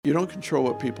You don't control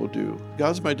what people do.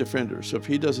 God's my defender, so if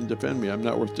he doesn't defend me, I'm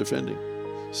not worth defending.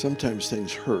 Sometimes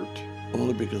things hurt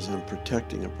only because I'm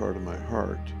protecting a part of my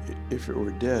heart. If it were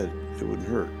dead, it wouldn't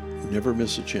hurt. Never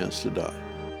miss a chance to die.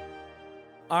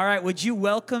 All right, would you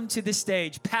welcome to the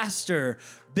stage Pastor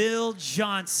Bill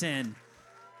Johnson,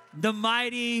 the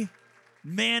mighty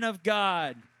man of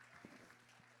God.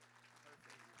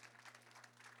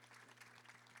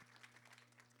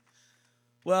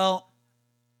 Well,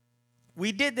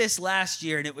 we did this last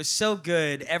year, and it was so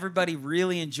good. Everybody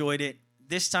really enjoyed it.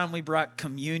 This time we brought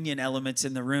communion elements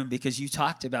in the room because you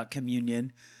talked about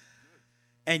communion,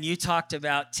 and you talked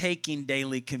about taking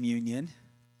daily communion.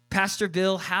 Pastor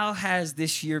Bill, how has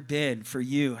this year been for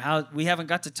you? We haven't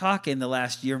got to talk in the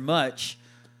last year much.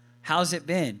 How's it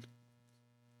been?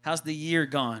 How's the year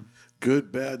gone?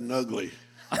 Good, bad, and ugly.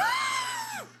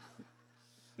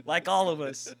 Like all of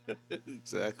us.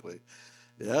 Exactly.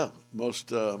 Yeah, most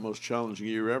challenging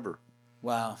year ever.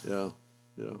 Wow. Yeah,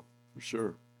 for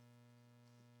sure.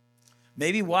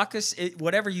 Maybe walk us,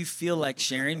 whatever you feel like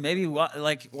sharing, maybe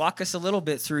walk us a little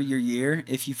bit through your year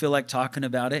if you feel like talking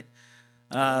about it.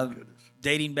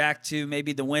 Dating back to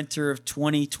maybe the winter of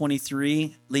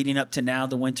 2023, leading up to now,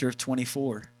 the winter of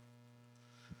 24.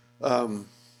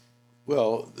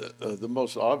 Well, the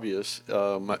most obvious,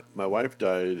 my wife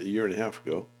died a year and a half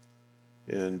ago,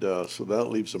 and so that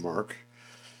leaves a mark.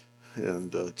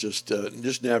 And just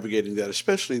navigating that,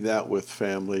 especially that with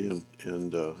family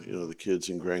and the kids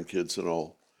and grandkids and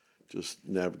all, just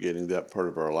navigating that part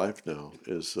of our life now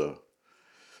is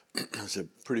is a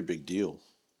pretty big deal,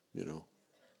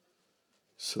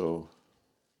 So,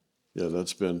 yeah,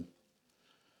 that's been.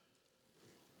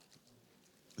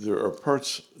 There are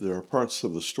parts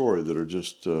of the story that are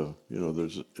just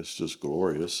it's just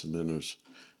glorious, and then there's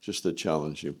just the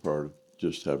challenging part of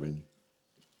just having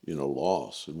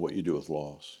loss and what you do with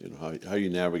loss, how you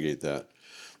navigate that.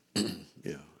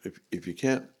 Yeah, if you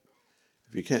can't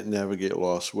navigate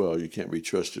loss well, you can't be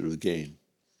trusted with gain.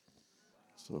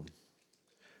 So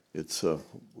it's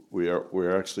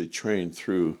we're actually trained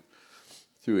through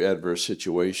adverse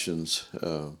situations.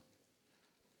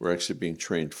 We're actually being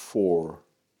trained for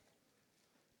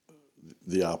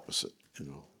the opposite.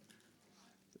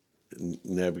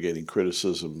 Navigating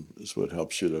criticism is what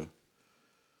helps you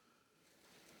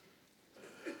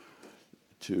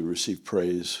to receive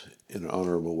praise in an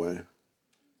honorable way.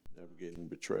 Navigating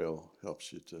betrayal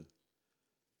helps you to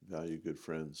value good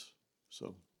friends.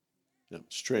 So, yeah,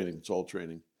 it's training. It's all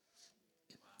training.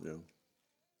 Yeah,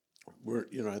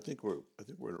 I think we're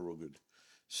in a real good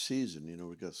season.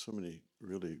 We've got so many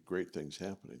really great things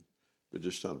happening, but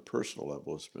just on a personal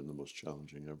level, it's been the most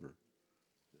challenging ever.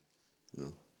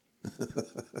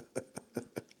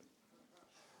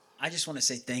 I just want to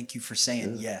say thank you for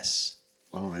saying yes.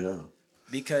 Oh, yeah.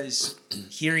 Because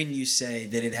hearing you say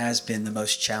that it has been the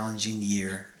most challenging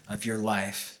year of your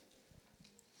life,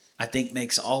 I think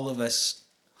makes all of us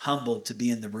humbled to be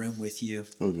in the room with you.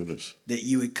 Oh, goodness. That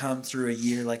you would come through a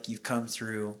year like you've come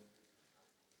through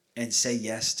and say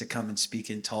yes to come and speak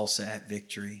in Tulsa at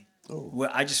Victory. Oh.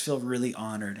 Well, I just feel really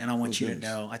honored, and I want you to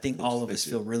know, I think all of us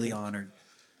feel really honored.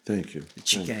 Thank you.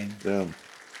 That you came. Yeah.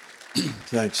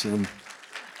 Thanks,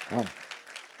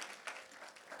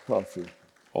 coffee.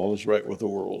 All is right with the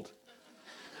world.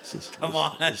 Come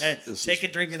on. Take a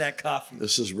drink of that coffee.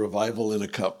 This is revival in a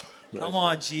cup. Right? Come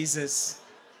on, Jesus.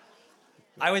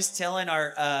 I was telling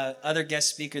our other guest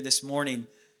speaker this morning,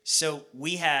 so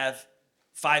we have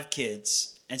 5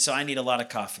 kids, and so I need a lot of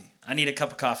coffee. I need a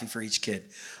cup of coffee for each kid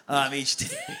each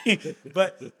day.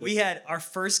 But we had our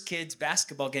first kids'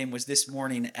 basketball game was this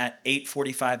morning at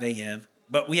 8:45 a.m.,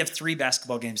 but we have 3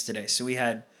 basketball games today. So we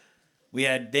had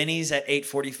Benny's at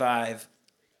 8:45.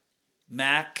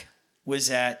 Mac was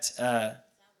at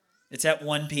it's at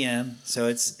 1 p.m. So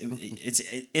it's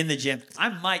in the gym. I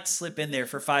might slip in there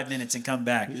for 5 minutes and come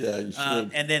back. Yeah, you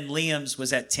should. And then Liam's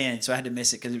was at 10, so I had to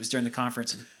miss it because it was during the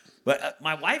conference. But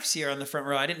my wife's here on the front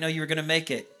row. I didn't know you were going to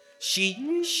make it.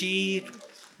 She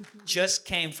just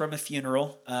came from a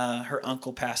funeral. Her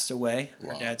uncle passed away,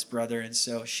 her dad's brother, and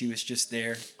so she was just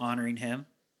there honoring him.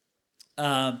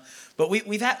 But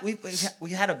we had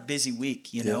a busy week.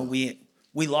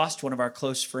 We lost one of our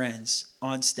close friends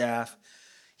on staff.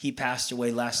 He passed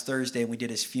away last Thursday, and we did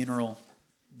his funeral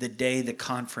the day the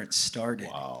conference started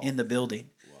in the building.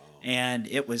 Wow. And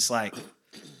it was like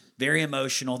very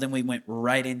emotional. Then we went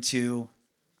right into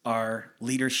our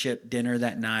leadership dinner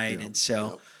that night. And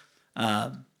so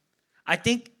I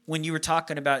think when you were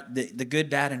talking about the good,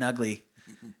 bad, and ugly,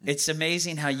 it's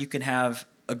amazing how you can have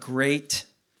a great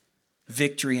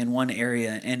victory in one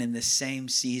area and in the same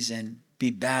season be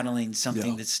battling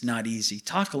something Yeah. that's not easy.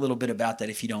 Talk a little bit about that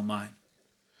if you don't mind.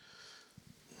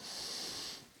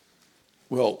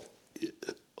 Well,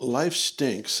 life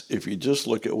stinks if you just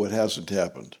look at what hasn't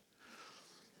happened.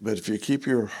 But if you keep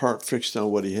your heart fixed on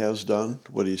what he has done,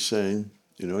 what he's saying,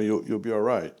 you'll be all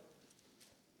right.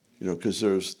 Because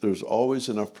there's always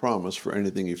enough promise for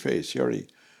anything you face. He already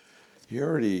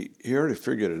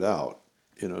figured it out.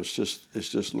 It's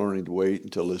just learning to wait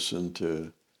and to listen,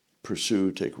 to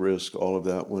pursue, take risk, all of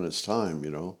that when it's time.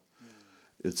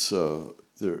 It's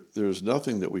there's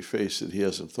nothing that we face that he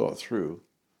hasn't thought through,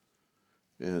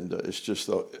 and it's just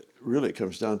really it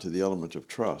comes down to the element of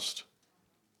trust.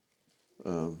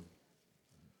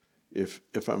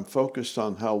 If I'm focused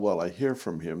on how well I hear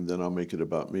from him, then I'll make it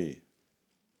about me.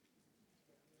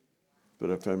 But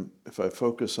if I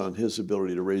focus on his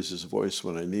ability to raise his voice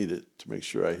when I need it to make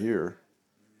sure I hear,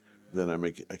 then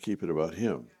I keep it about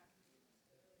him.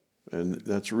 And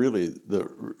that's really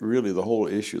the whole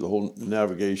issue, the whole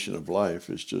navigation of life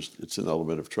is just it's an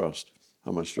element of trust.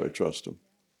 How much do I trust him?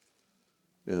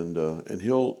 And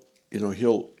he'll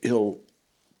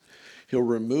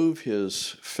remove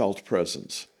his felt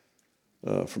presence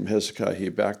from Hezekiah. He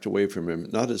backed away from him,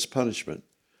 not as punishment,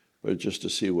 but just to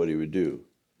see what he would do.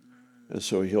 And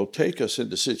so he'll take us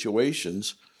into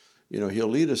situations, he'll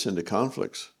lead us into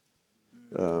conflicts.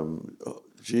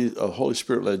 The Holy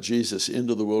Spirit led Jesus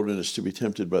into the wilderness to be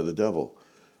tempted by the devil,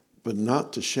 but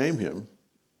not to shame him,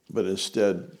 but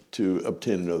instead to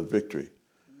obtain another victory.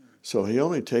 So he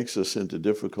only takes us into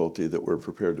difficulty that we're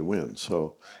prepared to win.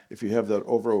 So if you have that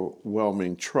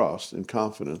overwhelming trust and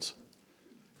confidence,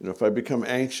 if I become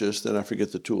anxious, then I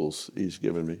forget the tools he's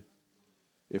given me.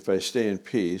 If I stay in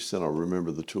peace, then I'll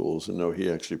remember the tools and know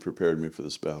he actually prepared me for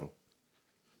this battle.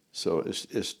 So it's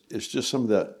just some of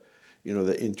that,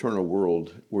 the internal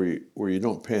world where you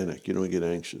don't panic, you don't get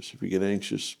anxious. If you get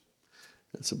anxious,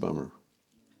 that's a bummer.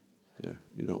 Yeah,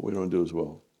 we don't do as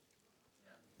well.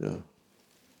 Yeah.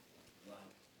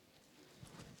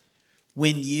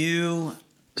 When you,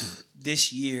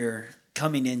 this year,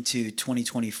 coming into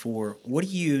 2024, what do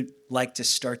you like to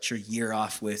start your year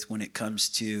off with when it comes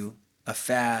to a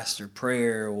fast or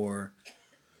prayer, or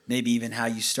maybe even how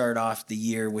you start off the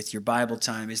year with your Bible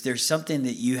time? Is there something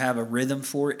that you have a rhythm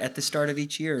for at the start of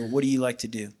each year, or what do you like to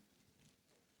do?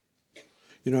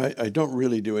 I don't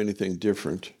really do anything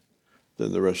different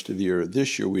than the rest of the year.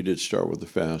 This year we did start with the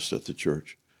fast at the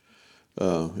church.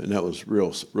 And that was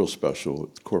real special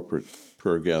with corporate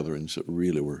prayer gatherings that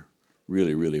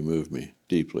really moved me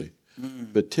deeply.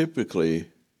 But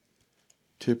typically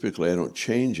I don't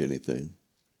change anything.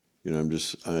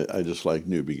 I just like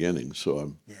new beginnings.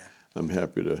 So I'm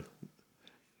happy to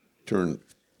turn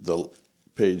the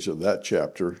page of that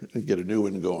chapter and get a new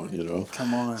one going.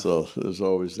 Come on. So there's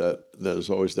always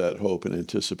that hope and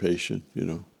anticipation.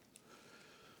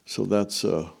 So that's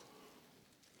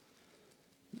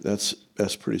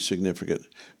pretty significant.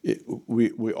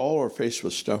 We all are faced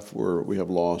with stuff where we have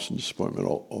loss and disappointment,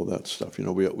 all that stuff.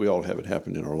 We all have it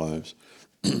happen in our lives.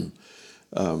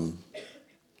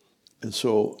 And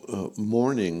so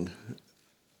mourning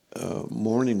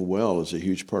well is a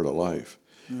huge part of life.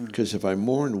 Because if I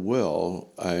mourn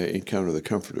well, I encounter the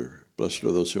Comforter. Blessed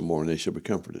are those who mourn, they shall be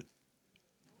comforted.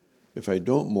 If I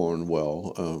don't mourn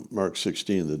well, Mark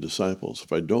 16, the disciples,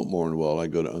 if I don't mourn well, I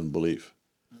go to unbelief.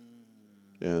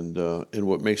 And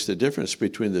what makes the difference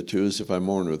between the two is if I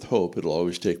mourn with hope, it'll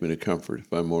always take me to comfort.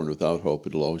 If I mourn without hope,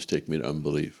 it'll always take me to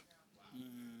unbelief.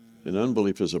 And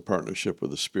unbelief is a partnership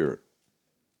with the spirit,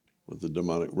 with the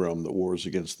demonic realm that wars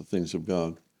against the things of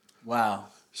God. Wow.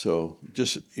 So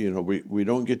just, we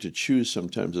don't get to choose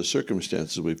sometimes the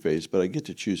circumstances we face, but I get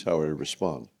to choose how I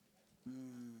respond.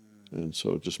 And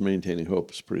so just maintaining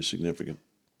hope is pretty significant.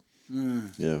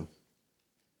 Yeah.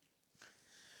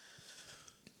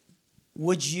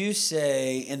 Would you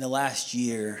say in the last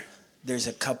year, there's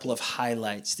a couple of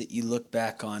highlights that you look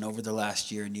back on over the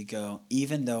last year and you go,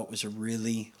 even though it was a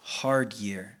really hard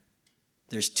year,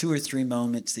 there's 2 or 3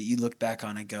 moments that you look back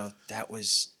on and go, that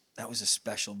was a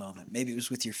special moment. Maybe it was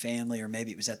with your family, or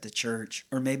maybe it was at the church,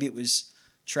 or maybe it was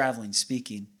traveling,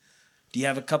 speaking. Do you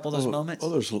have a couple of those moments? Oh,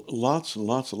 there's lots and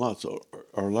lots and lots.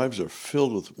 Our lives are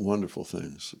filled with wonderful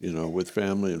things, with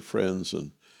family and friends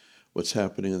and what's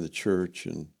happening in the church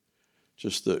and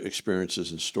just the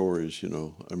experiences and stories,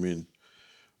 I mean,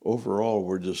 overall,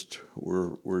 we're just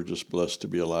blessed to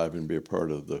be alive and be a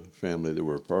part of the family that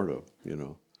we're a part of,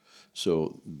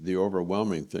 So the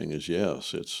overwhelming thing is,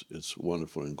 yes, it's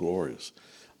wonderful and glorious.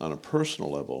 On a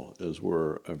personal level is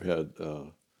where I've had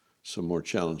some more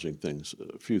challenging things.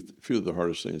 A few of the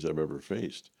hardest things I've ever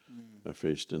faced, I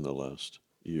faced in the last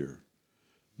year.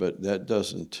 but that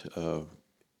doesn't,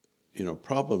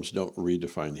 problems don't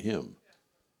redefine him.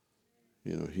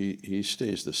 He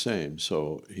stays the same,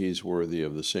 so he's worthy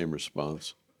of the same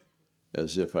response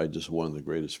as if I just won the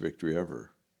greatest victory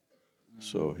ever.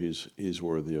 So he's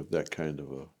worthy of that kind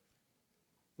of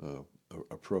a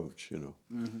approach.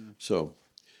 So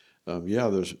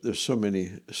there's so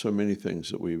many things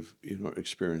that we've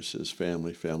experienced as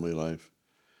family life,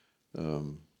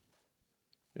 and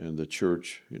the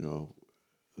church.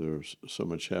 There's so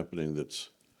much happening that's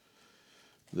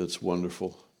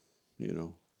wonderful.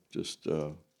 Just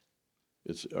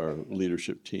it's our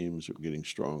leadership teams are getting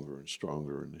stronger and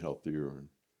stronger and healthier, and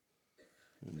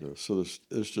so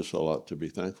there's just a lot to be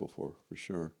thankful for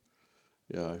sure.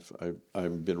 Yeah,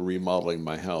 I've been remodeling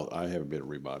my house. I haven't been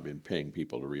remodeling. I've been paying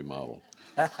people to remodel,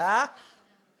 and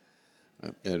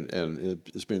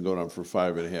it's been going on for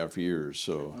 5.5 years.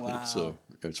 So Wow.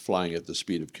 it's flying at the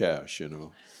speed of cash. And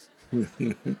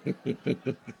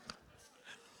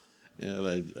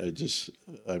I've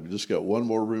just got one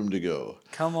more room to go.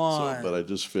 Come So, on. but I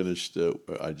just finished.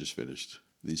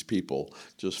 These people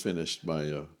just finished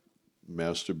my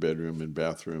master bedroom and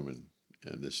bathroom,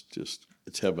 and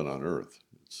it's heaven on earth.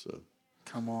 It's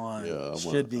Come on. yeah.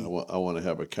 Should be. I want to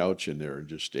have a couch in there and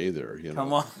just stay there.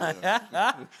 Come on.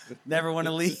 Never want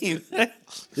to leave.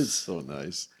 It's so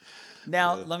nice.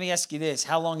 Now, let me ask you this.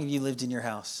 How long have you lived in your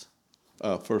house?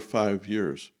 For 5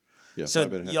 years. Yeah, So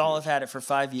 5.5 y'all years. have had it for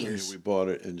 5 Yeah, years. we bought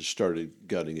it and just started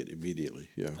gutting it immediately.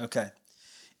 Yeah. Okay.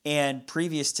 And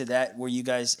previous to that, were you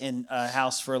guys in a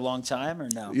house for a long time or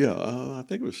no? Yeah, I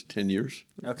think it was 10 years.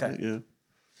 Okay. Yeah.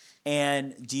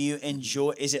 And do you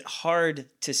enjoy, is it hard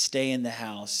to stay in the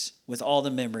house with all the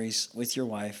memories with your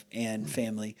wife and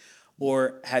family?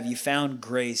 Or have you found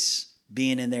grace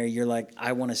being in there? You're like,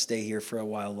 I want to stay here for a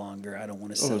while longer. I don't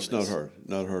want to sell Oh, it's not this. hard.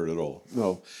 Not hard at all.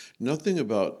 No, nothing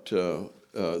about the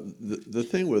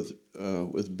thing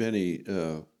with Benny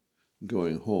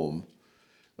going home.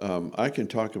 I can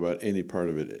talk about any part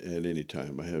of it at any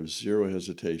time. I have zero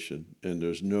hesitation, and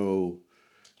there's no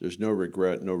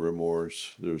regret, no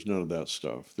remorse. There's none of that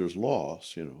stuff. There's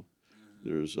loss.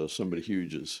 There's somebody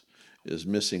huge is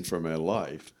missing from my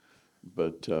life,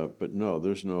 but no,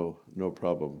 there's no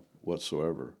problem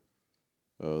whatsoever.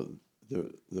 Uh,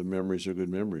 the memories are good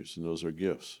memories, and those are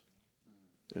gifts.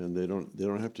 And they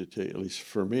don't have to take, at least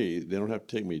for me, they don't have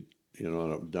to take me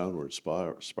on a downward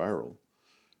spiral.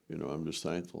 I'm just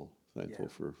thankful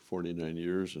for 49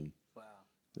 years, Wow.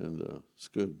 and it's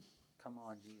good. Come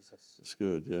on, Jesus. It's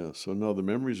good. Yeah. So no, the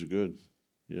memories are good.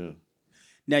 Yeah,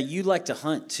 Now, you like to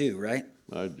hunt too, right?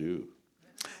 I do.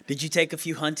 Did you take a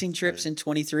few hunting trips in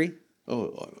 23?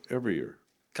 Oh, every year.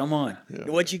 Come on. Yeah.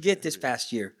 What'd you get this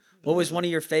past year? What was one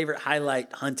of your favorite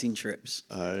highlight hunting trips?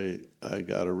 I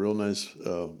got a real nice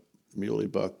muley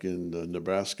buck in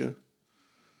Nebraska,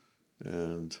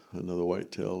 and another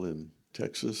whitetail in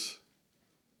Texas.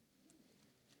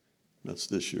 That's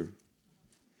this year.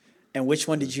 And which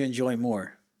one did you enjoy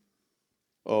more?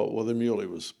 Oh, well, the muley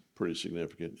was pretty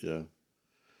significant. Yeah,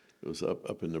 it was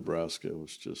up in Nebraska. It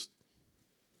was just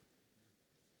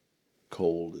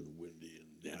cold and windy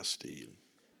and nasty.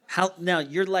 How now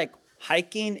you're like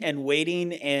hiking and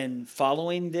waiting and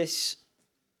following this.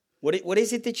 What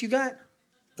is it that you got?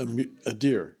 A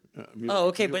deer. Oh,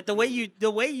 okay, but the way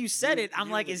you said it, I'm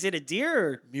like, is it a deer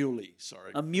or Muley,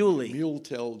 sorry. a muley?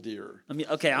 Mule-tail deer. I mean,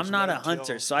 okay, I'm not a white-tail.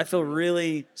 hunter, so I feel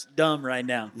really dumb right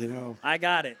now. I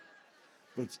got it.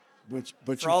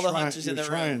 But For all the hunters you're in the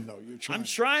trying room. though. You're trying. I'm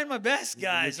trying my best,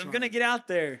 guys. I'm gonna get out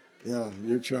there. Yeah,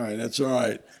 you're trying. That's all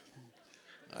right.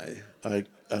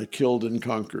 I killed and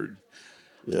conquered.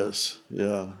 Yes.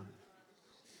 Yeah.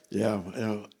 Yeah.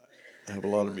 I have a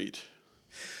lot of meat.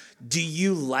 Do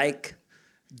you like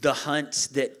the hunts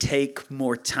that take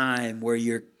more time, where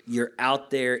you're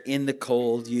out there in the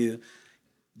cold? Do you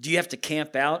have to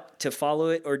camp out to follow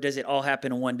it, or does it all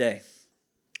happen in one day?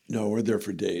 No, we're there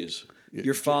for days.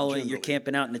 You're following. You're Generally.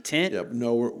 camping out in a tent. Yeah.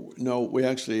 No, we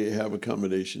actually have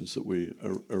accommodations that we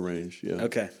arrange. Yeah.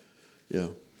 Okay. Yeah.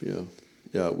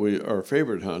 Our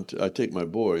favorite hunt. I take my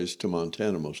boys to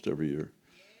Montana most every year,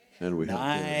 and we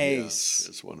hunt there. Yeah, Nice.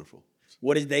 it's wonderful.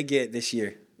 What did they get this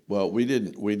year? Well, we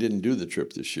didn't do the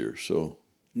trip this year, so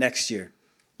Next year.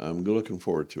 I'm looking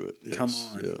forward to it. Yes, Come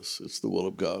on. Yes, it's the will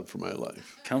of God for my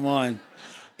life. Come on.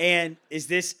 And is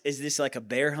this like a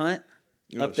bear hunt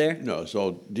up there? No, it's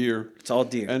all deer. It's all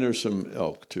deer. And there's some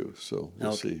elk too. So we'll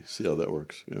Elk. see how that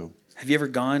works. Have you ever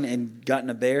gone and gotten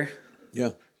a bear? Yeah.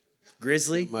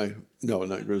 Grizzly? No,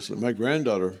 not grizzly. My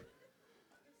granddaughter.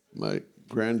 Well,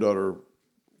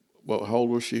 how old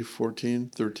was she?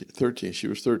 14, 13. She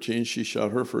was 13. She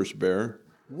shot her first bear.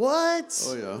 What?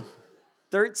 Oh yeah.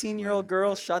 13-year-old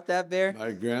girl shot that bear?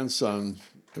 My grandson,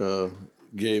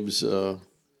 Gabe's, one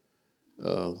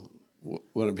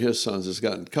of his sons has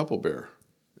gotten a couple bear.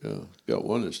 Yeah, got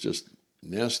one that's just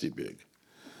nasty big.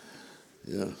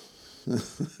 Yeah.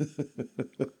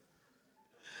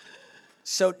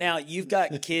 So now you've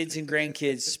got kids and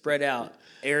grandkids spread out.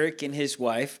 Eric and his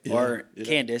wife, or yeah.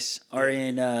 Candace, are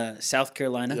in South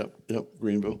Carolina. Yep,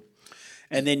 Greenville.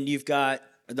 And then you've got,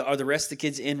 are the rest of the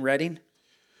kids in Reading?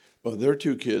 Well, their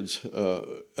two kids,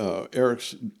 Eric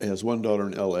has one daughter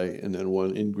in L.A. and then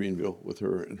one in Greenville with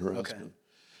her and her husband.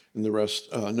 And the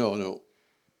rest, no.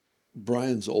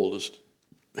 Brian's oldest,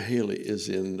 Haley, is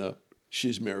in,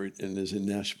 she's married and is in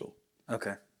Nashville.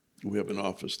 Okay. We have an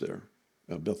office there.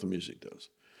 Bethel Music does.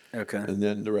 Okay. And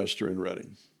then the rest are in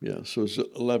Reading. Yeah, so it's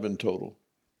 11 total.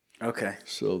 Okay.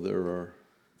 So there are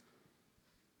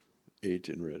 8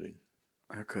 in Reading.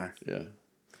 Okay. Yeah.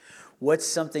 What's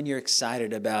something you're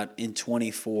excited about in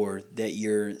 24 that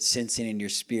you're sensing in your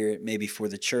spirit, maybe for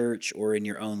the church or in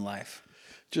your own life?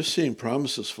 Just seeing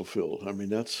promises fulfilled. I mean,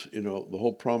 that's, the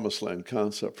whole promised land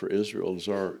concept for Israel is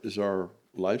our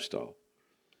lifestyle.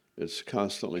 It's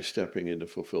constantly stepping into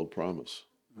fulfilled promise.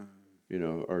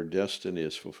 Our destiny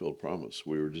is fulfilled promise.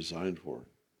 We were designed for it.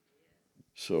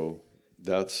 So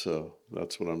that's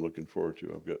what I'm looking forward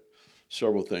to. I've got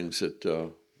several things that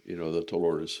that the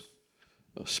Lord has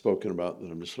spoken about that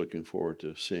I'm just looking forward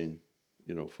to seeing,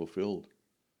 fulfilled.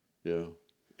 Yeah,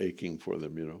 aching for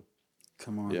them.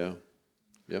 Come on. Yeah,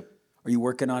 yep. Are you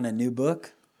working on a new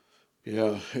book?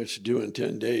 Yeah, it's due in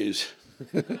 10 days.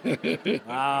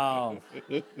 Wow.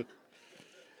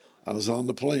 I was on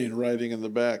the plane riding in the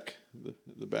back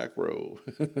row.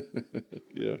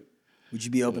 Yeah. Would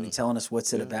you be open to telling us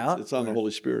what's it about? It's on the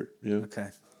Holy Spirit. Yeah. Okay.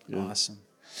 Yeah. Awesome.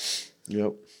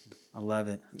 Yep. I love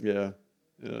it. Yeah.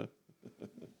 Yeah.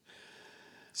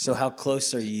 So how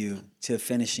close are you to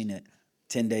finishing it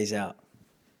 10 days out?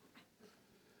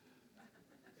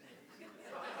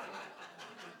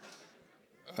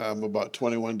 I'm about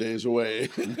 21 days away.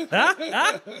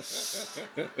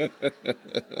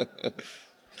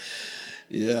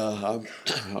 Yeah,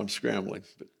 I'm scrambling,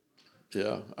 but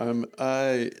yeah,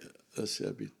 let's see,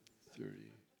 I'd be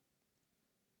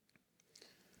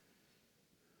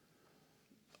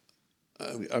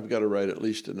 30. I've got to write at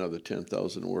least another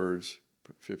 10,000 words.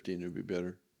 15 would be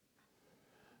better.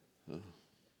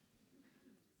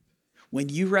 When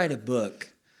you write a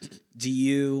book, do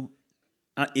you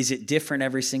is it different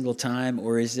every single time,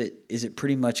 or is it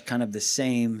pretty much kind of the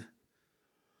same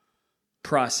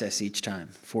process each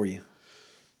time for you?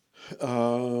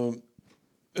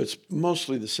 It's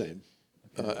mostly the same.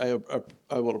 I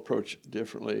will approach it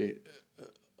differently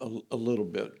a little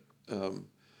bit on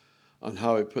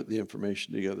how I put the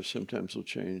information together. Sometimes it'll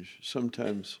change.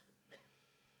 Sometimes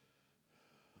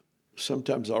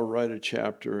I'll write a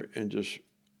chapter and just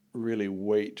really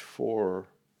wait for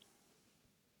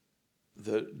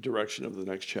the direction of the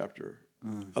next chapter.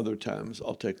 Other times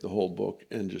I'll take the whole book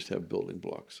and just have building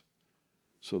blocks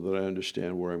so that I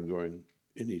understand where I'm going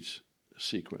in each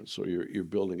sequence. So you're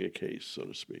building a case, so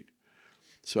to speak.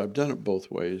 So I've done it both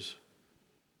ways.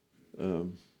 I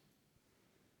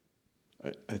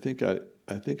think I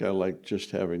like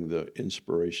just having the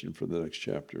inspiration for the next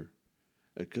chapter,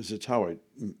 because it's how I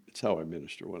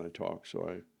minister when I talk.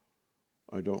 So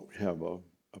I don't have a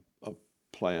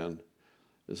plan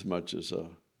as much as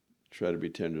try to be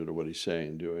tender to what he's saying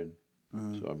and doing.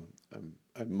 So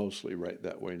I mostly write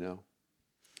that way now.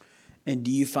 And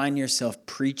do you find yourself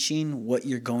preaching what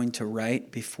you're going to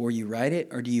write before you write it,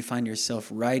 or do you find yourself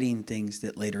writing things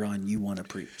that later on you want to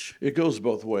preach? It goes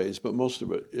both ways, but most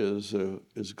of it is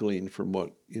gleaned from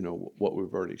what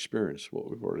we've already experienced,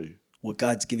 What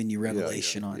God's given you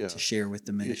revelation on yeah. to share with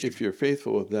the ministry. If you're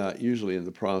faithful with that, usually in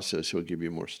the process he'll give you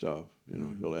more stuff.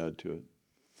 He'll add to it.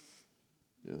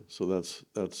 Yeah, so that's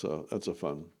a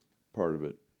fun part of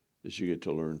it, is you get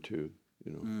to learn too.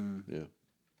 Yeah.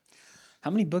 How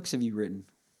many books have you written?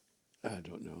 I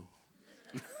don't know.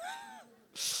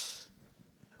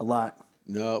 A lot.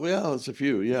 No, well, it's a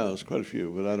few. Yeah, it's quite a few,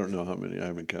 but I don't know how many. I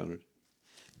haven't counted.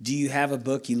 Do you have a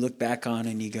book you look back on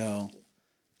and you go,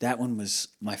 that one was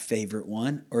my favorite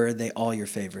one, or are they all your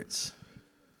favorites?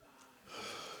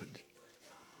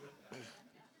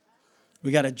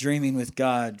 We got a Dreaming with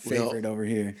God favorite over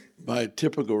here. My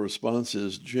typical response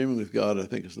is Dreaming with God, I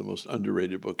think, is the most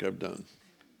underrated book I've done.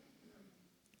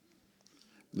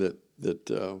 That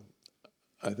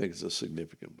I think is a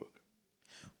significant book.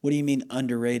 What do you mean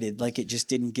underrated? Like it just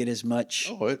didn't get as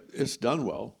much? Oh, it's done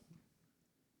well,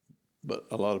 but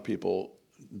a lot of people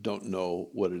don't know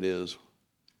what it is,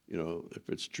 if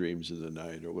it's dreams in the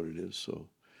night or what it is. So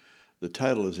the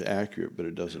title is accurate, but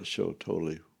it doesn't show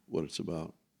totally what it's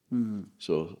about.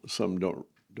 So some don't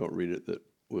read it that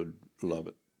would love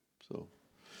it. So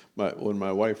when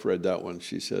my wife read that one,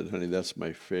 she said, "Honey, that's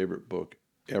my favorite book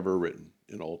ever written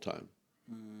in all time."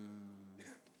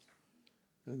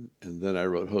 And then I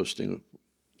wrote hosting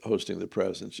the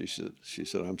press, and she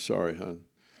said, "I'm sorry, hon,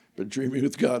 but Dreaming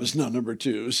with God is not number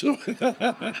 2." So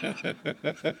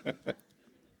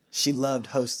She loved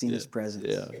hosting his presence.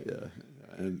 yeah,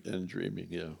 and dreaming,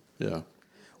 yeah.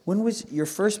 When was your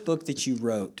first book that you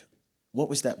wrote? What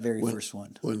was that very first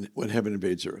one? When Heaven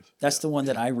Invades Earth. That's the one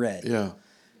that I read. Yeah.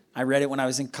 I read it when I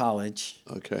was in college.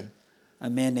 Okay. A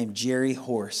man named Jerry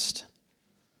Horst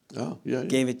Oh, yeah.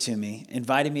 gave it to me,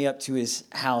 invited me up to his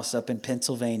house up in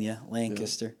Pennsylvania,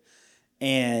 Lancaster.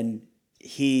 And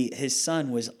his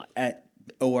son was at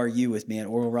ORU with me at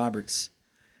Oral Roberts.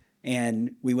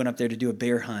 And we went up there to do a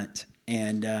bear hunt.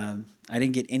 And I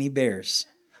didn't get any bears.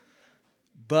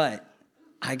 But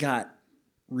I got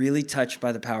really touched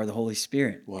by the power of the Holy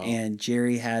Spirit. Wow. And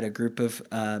Jerry had a group of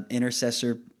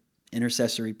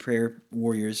intercessory prayer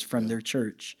warriors from their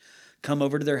church come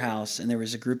over to their house, and there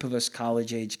was a group of us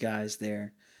college-age guys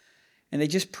there. And they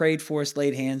just prayed for us,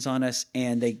 laid hands on us,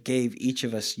 and they gave each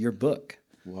of us your book.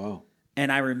 Wow.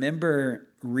 And I remember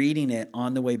reading it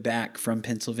on the way back from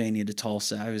Pennsylvania to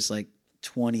Tulsa. I was like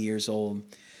 20 years old.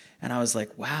 And I was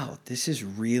like, wow, this is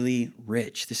really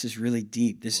rich. This is really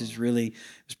deep. It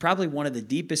was probably one of the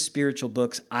deepest spiritual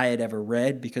books I had ever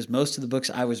read, because most of the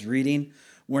books I was reading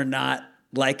were not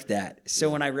like that. So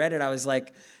when I read it, I was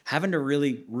like having to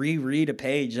really reread a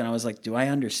page. And I was like, do I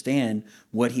understand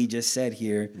what he just said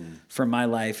here for my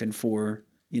life and for,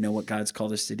 what God's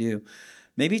called us to do?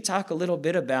 Maybe talk a little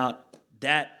bit about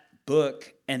that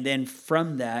book, and then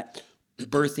from that,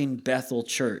 birthing Bethel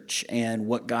Church and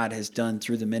what God has done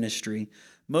through the ministry.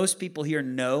 Most people here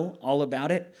know all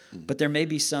about it, but there may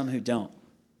be some who don't.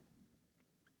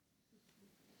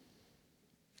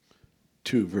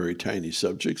 2 very tiny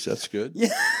subjects. That's good. Yeah.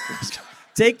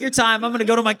 Take your time. I'm going to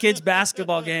go to my kid's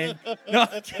basketball game. No,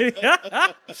 I'm kidding.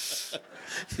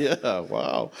 Yeah.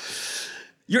 Wow.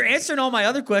 You're answering all my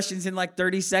other questions in like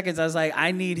 30 seconds. I was like,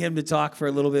 I need him to talk for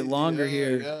a little bit longer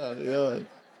here. Yeah.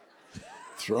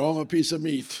 Throw him a piece of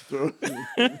meat.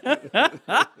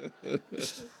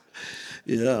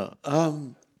 Yeah.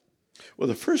 Well,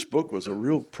 the first book was a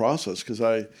real process, because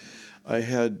I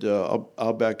had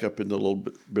I'll back up into a little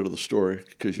bit of the story,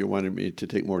 because you wanted me to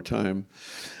take more time.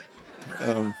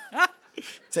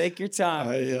 Take your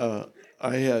time.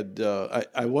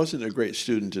 I wasn't a great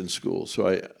student in school,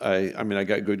 so I mean I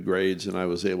got good grades and I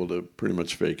was able to pretty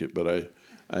much fake it, but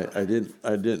I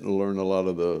didn't learn a lot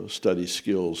of the study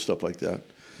skills, stuff like that,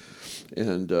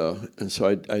 and so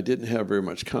I didn't have very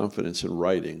much confidence in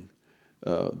writing.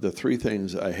 The 3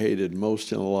 things I hated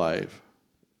most in life,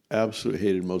 absolutely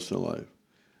hated most in life,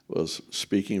 was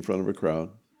speaking in front of a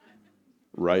crowd,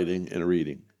 writing, and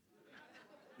reading.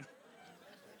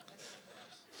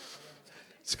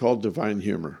 It's called divine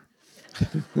humor.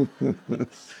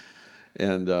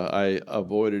 And I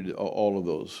avoided all of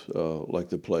those like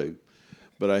the plague.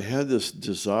 But I had this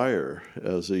desire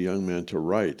as a young man to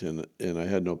write, and I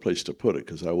had no place to put it,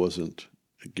 because I wasn't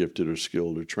gifted or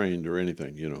skilled or trained or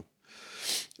anything,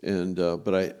 And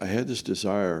but I had this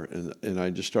desire, and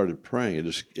I just started praying.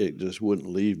 It just wouldn't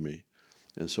leave me.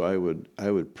 And so I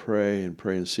would pray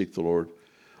and seek the Lord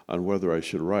on whether I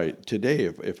should write.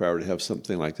 Today, if I were to have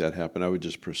something like that happen, I would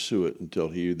just pursue it until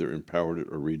he either empowered it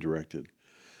or redirected.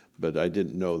 But I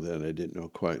didn't know then. I didn't know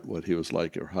quite what he was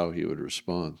like or how he would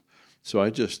respond. So I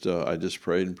just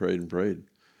prayed and prayed and prayed.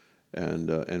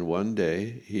 And one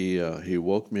day he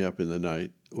woke me up in the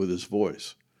night with his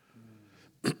voice.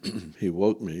 He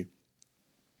woke me.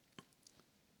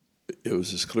 It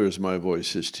was as clear as my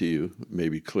voice is to you,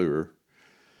 maybe clearer.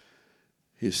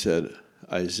 He said,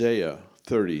 Isaiah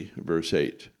 30, verse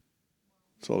 8.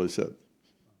 That's all he said.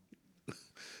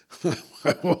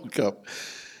 I woke up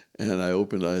and I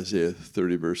opened Isaiah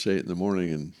 30, verse 8 in the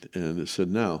morning, and it said,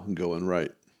 now go and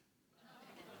write.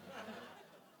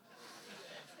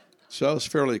 So that was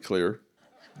fairly clear.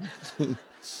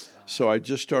 So I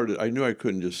just started, I knew I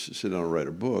couldn't just sit down and write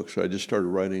a book, so I just started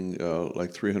writing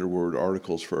like 300-word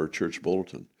articles for our church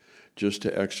bulletin, just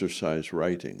to exercise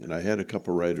writing. And I had a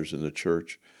couple writers in the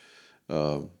church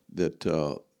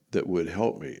that would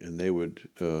help me, and they would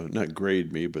not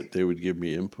grade me, but they would give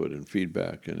me input and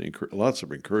feedback and lots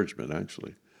of encouragement,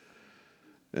 actually.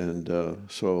 And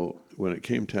so when it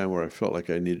came time where I felt like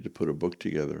I needed to put a book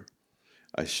together,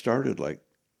 I started like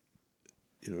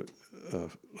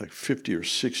 50 or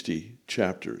 60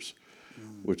 chapters,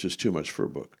 which is too much for a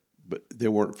book. but they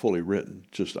weren't fully written,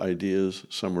 just ideas.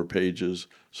 Some were pages,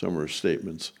 some were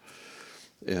statements.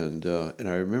 And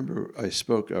I remember I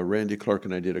spoke, Randy Clark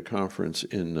and I did a conference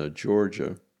in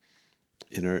Georgia,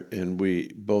 and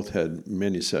we both had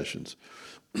many sessions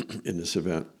in this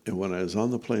event. And when I was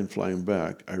on the plane flying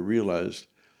back, I realized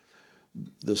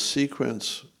the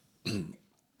sequence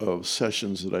of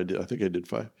sessions that I did. I think I did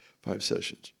five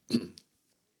sessions.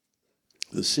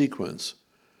 The sequence,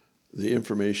 the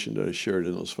information that I shared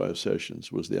in those 5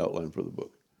 sessions was the outline for the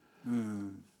book.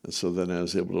 And so then I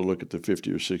was able to look at the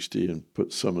 50 or 60 and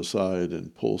put some aside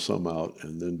and pull some out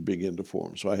and then begin to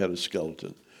form. So I had a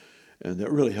skeleton, and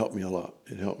that really helped me a lot.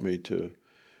 It helped me to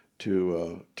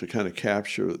kind of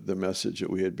capture the message that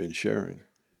we had been sharing,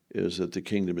 is that the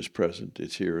kingdom is present,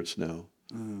 it's here, it's now.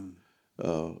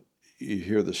 You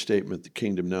hear the statement, the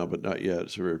kingdom now, but not yet.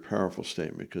 It's a very powerful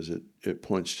statement because it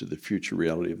points to the future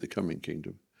reality of the coming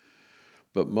kingdom.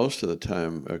 But most of the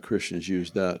time, Christians use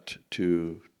that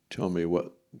to tell me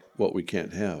what we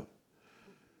can't have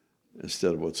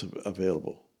instead of what's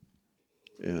available.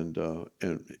 And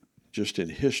just in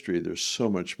history, there's so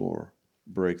much more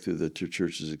breakthrough that your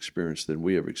church has experienced than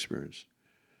we have experienced.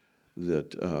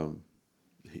 That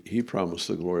he promised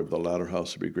the glory of the latter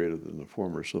house to be greater than the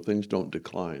former. So things don't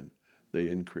decline, they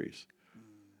increase.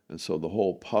 And so the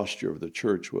whole posture of the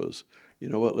church was, you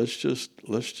know what, let's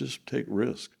just take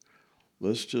risk.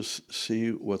 Let's just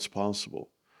see what's possible.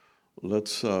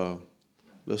 Let's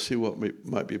see what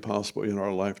might be possible in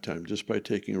our lifetime just by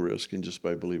taking risk and just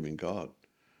by believing God.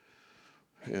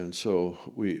 And so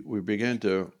we began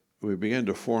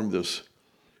to form this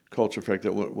culture. In fact,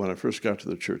 that when I first got to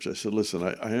the church, I said, listen,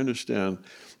 I understand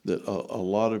that a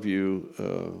lot of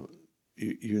you,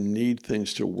 you need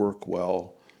things to work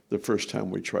well the first time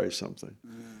we try something.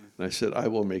 And I said, I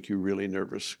will make you really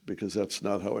nervous because that's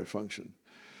not how I function.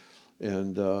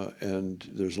 And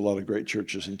there's a lot of great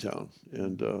churches in town,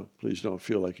 and please don't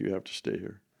feel like you have to stay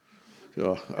here.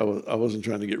 So I wasn't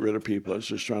trying to get rid of people. I was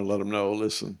just trying to let them know,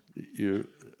 listen,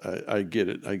 I get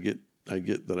it. I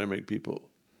get that I make people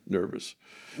nervous,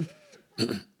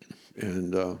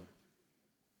 and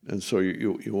so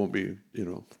you won't be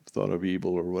thought of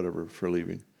evil or whatever for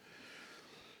leaving.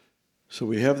 So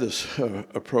we have this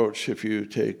approach. If you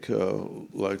take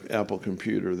like Apple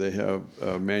Computer, they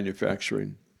have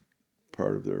manufacturing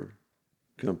part of their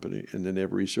company, and then they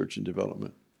have research and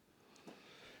development.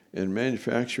 In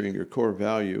manufacturing, your core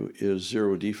value is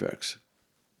 0 defects.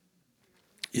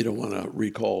 You don't want to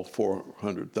recall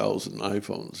 400,000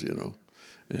 iPhones, and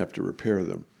have to repair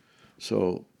them.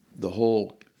 So the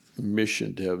whole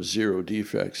mission to have 0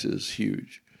 defects is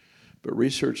huge. But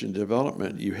research and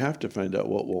development, you have to find out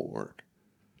what won't work.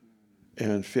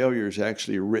 And failure is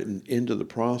actually written into the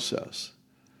process.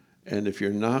 And if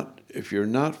you're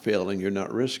not failing, you're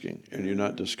not risking, and you're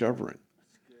not discovering.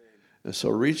 And so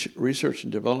research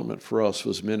and development for us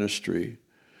was ministry.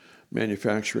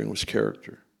 Manufacturing was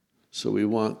character. So we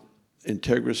want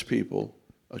integrous people,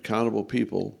 accountable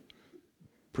people,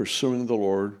 pursuing the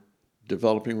Lord,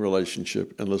 developing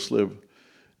relationship, and let's live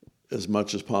as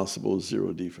much as possible with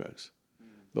 0 defects.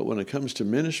 But when it comes to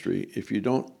ministry, if you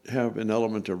don't have an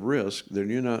element of risk, then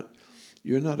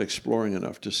you're not exploring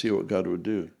enough to see what God would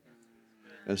do.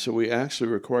 And so we actually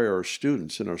require our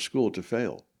students in our school to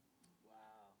fail.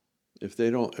 If they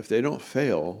don't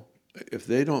fail, if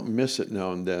they don't miss it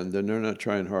now and then they're not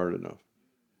trying hard enough.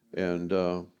 And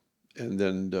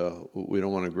then we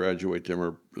don't want to graduate them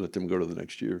or let them go to the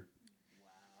next year.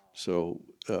 So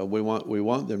we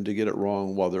want them to get it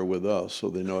wrong while they're with us, so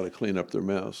they know how to clean up their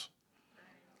mess.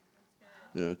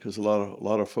 Because a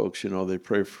lot of folks, they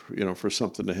pray for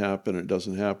something to happen, and it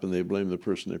doesn't happen. They blame the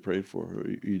person they prayed for. Or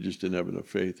you just didn't have enough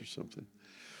faith or something.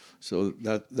 So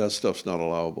that stuff's not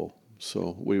allowable.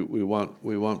 So we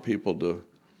want people to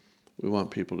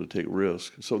take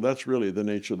risk. So that's really the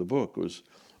nature of the book was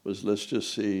let's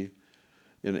just see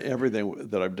in everything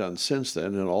that I've done since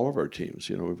then, and all of our teams.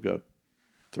 We've got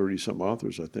 30-some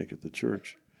authors, I think, at the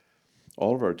church.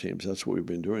 All of our teams, that's what we've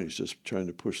been doing, is just trying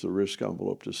to push the risk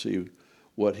envelope to see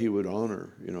what he would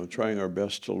honor, trying our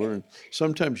best to learn.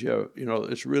 Sometimes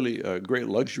it's really a great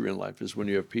luxury in life is when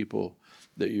you have people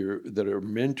that are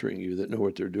mentoring you that know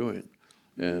what they're doing,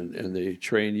 and they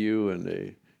train you, and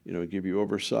they give you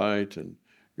oversight, and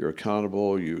you're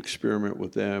accountable. You experiment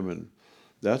with them, and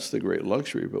that's the great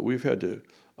luxury. But we've had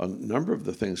a number of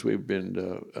the things we've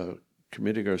been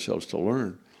committing ourselves to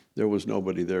learn. There was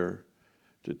nobody there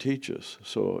to teach us,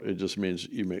 so it just means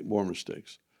you make more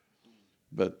mistakes.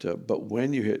 But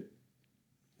when you hit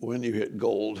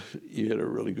gold, you hit a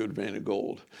really good vein of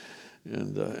gold,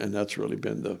 and that's really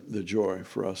been the joy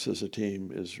for us as a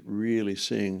team, is really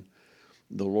seeing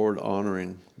the Lord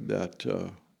honoring that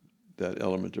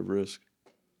element of risk.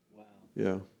 Wow.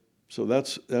 Yeah. So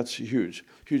that's huge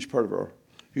part of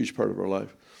our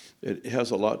life. It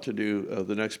has a lot to do.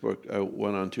 The next book I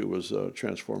went on to was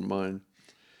Transformed Mind,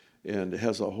 and it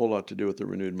has a whole lot to do with the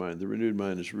renewed mind. The renewed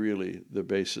mind is really the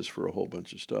basis for a whole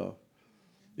bunch of stuff.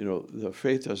 The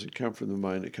faith doesn't come from the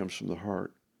mind; it comes from the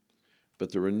heart.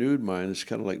 But the renewed mind is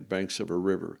kind of like banks of a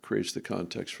river, creates the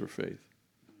context for faith.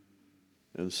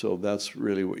 And so that's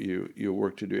really what you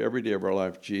work to do. Every day of our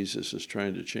life, Jesus is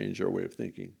trying to change our way of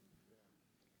thinking.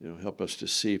 Help us to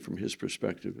see from his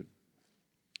perspective.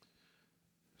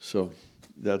 So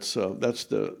that's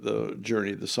the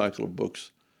journey, the cycle of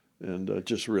books, and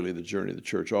just really the journey of the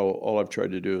church. All I've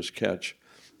tried to do is catch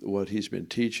what he's been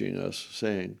teaching us,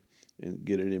 saying, and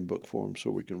get it in book form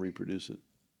so we can reproduce it.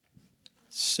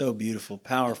 So beautiful,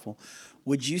 powerful.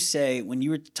 Would you say, when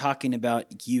you were talking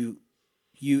about you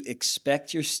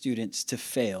expect your students to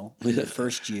fail in the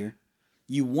first year,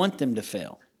 you want them to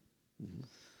fail. Mm-hmm.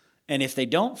 And if they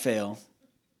don't fail,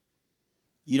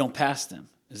 you don't pass them.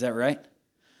 Is that right?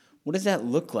 What does that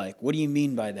look like? What do you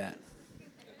mean by that?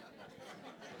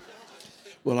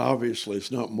 Well, obviously,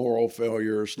 it's not moral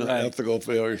failure. It's not ethical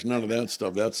failures. None of that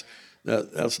stuff.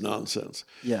 That's nonsense.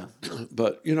 Yeah.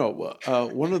 But,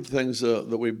 one of the things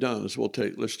that we've done is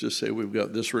let's just say we've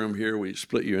got this room here. We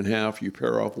split you in half. You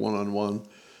pair off one-on-one.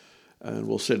 And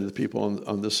we'll say to the people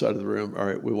on this side of the room, all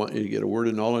right, we want you to get a word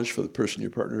of knowledge for the person you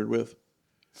partnered with.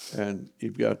 And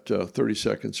you've got 30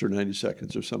 seconds or 90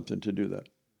 seconds or something to do that.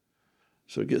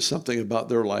 So get something about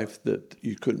their life that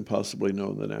you couldn't possibly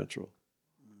know in the natural.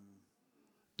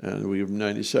 And we give them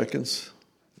 90 seconds.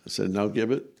 I said, now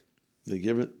give it. They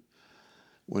give it.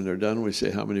 When they're done, we say,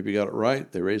 how many of you got it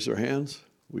right? They raise their hands.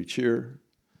 We cheer.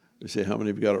 We say, how many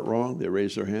of you got it wrong? They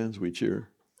raise their hands. We cheer.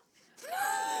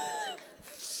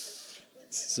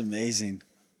 It's amazing.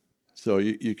 So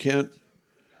you can't,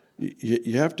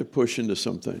 you have to push into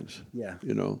some things. Yeah.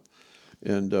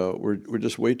 And we're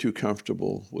just way too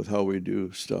comfortable with how we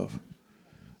do stuff.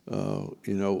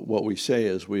 What we say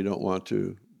is we don't want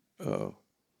to,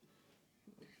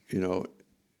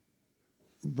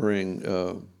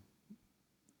 bring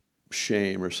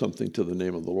shame or something to the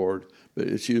name of the Lord, but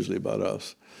it's usually about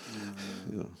us,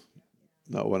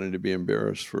 not wanting to be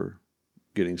embarrassed for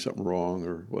getting something wrong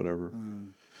or whatever.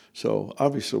 So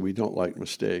obviously we don't like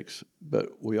mistakes, but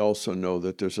we also know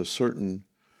that there's a certain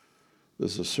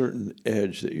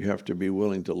edge that you have to be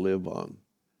willing to live on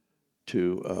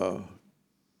to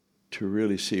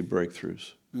really see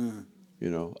breakthroughs.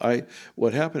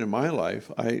 What happened in my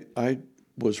life, I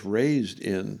was raised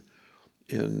in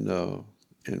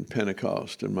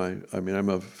Pentecost, and I'm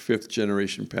a fifth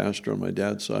generation pastor on my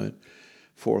dad's side,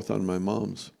 fourth on my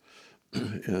mom's,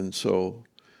 and so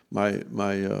my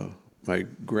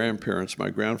grandparents, my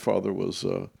grandfather was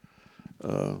a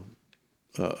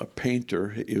painter.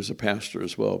 He was a pastor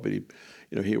as well, but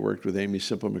he worked with Amy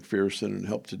Semple McPherson and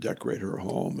helped to decorate her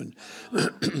home.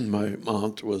 And my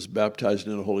aunt was baptized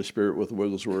in the Holy Spirit with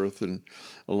Wigglesworth, and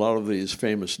a lot of these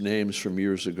famous names from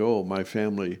years ago. My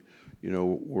family,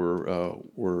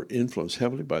 were influenced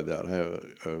heavily by that.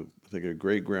 I think a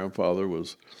great grandfather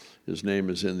his name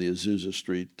is in the Azusa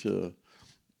Street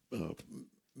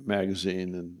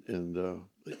magazine,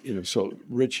 and so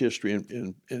rich history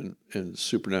and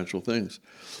supernatural things,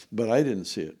 but I didn't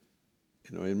see it,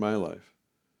 in my life.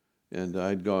 And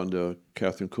I'd gone to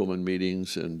Catherine Kuhlman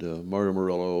meetings and Mario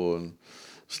Murillo and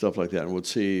stuff like that, and would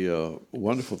see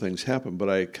wonderful things happen. But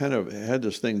I kind of had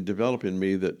this thing develop in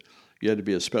me that you had to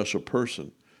be a special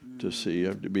person to see. You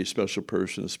have to be a special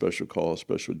person, a special call, a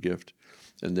special gift,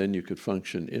 and then you could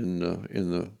function in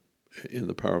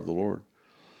the power of the Lord.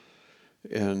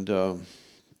 And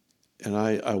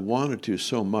I wanted to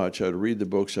so much. I'd read the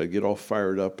books, I'd get all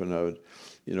fired up, and I would,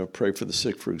 pray for the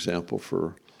sick, for example,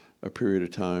 for a period of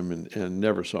time, and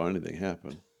never saw anything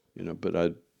happen. But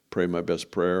I'd pray my best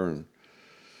prayer,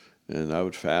 and I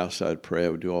would fast, I'd pray, I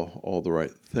would do all the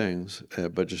right things,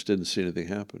 but just didn't see anything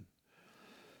happen.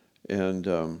 And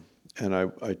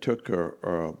I took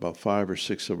about 5 or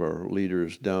 6 of our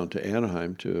leaders down to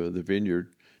Anaheim to the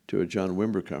Vineyard to a John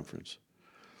Wimber conference.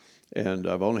 And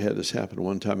I've only had this happen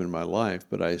one time in my life,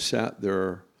 but I sat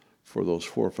there for those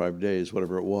 4 or 5 days,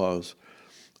 whatever it was.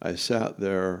 I sat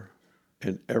there,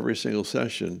 and every single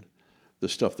session, the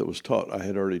stuff that was taught, I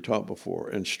had already taught before,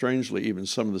 and strangely, even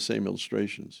some of the same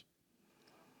illustrations.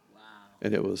 Wow!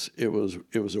 And it was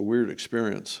a weird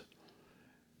experience,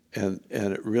 and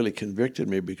it really convicted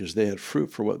me because they had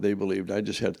fruit for what they believed. I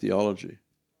just had theology.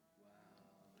 Wow!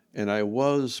 And I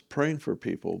was praying for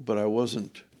people, but I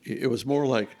wasn't. It was more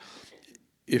like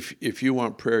if you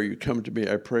want prayer, you come to me,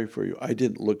 I pray for you. I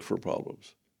didn't look for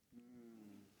problems.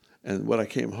 And what I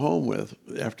came home with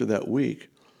after that week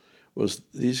was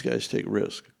these guys take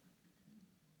risk.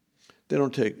 They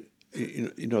don't take,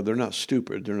 they're not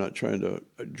stupid. They're not trying to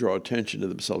draw attention to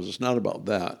themselves. It's not about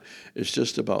that. It's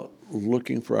just about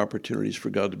looking for opportunities for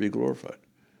God to be glorified.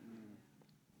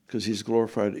 Because he's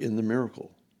glorified in the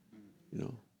miracle,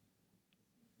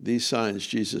 These signs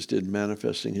Jesus did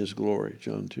manifesting his glory,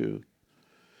 John 2.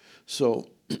 So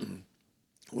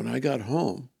when I got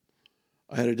home,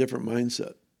 I had a different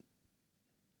mindset.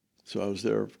 So I was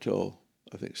there till,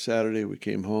 I think, Saturday. We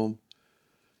came home.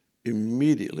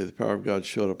 Immediately, the power of God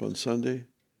showed up on Sunday,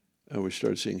 and we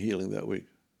started seeing healing that week.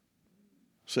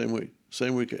 Same week,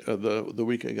 the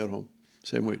week I got home,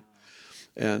 same week.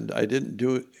 And I didn't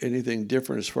do anything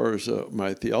different as far as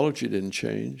my theology didn't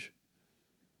change.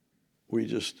 We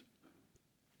just,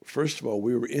 first of all,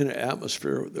 we were in an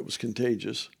atmosphere that was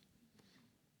contagious.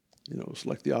 It was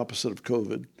like the opposite of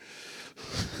COVID.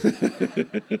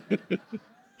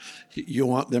 You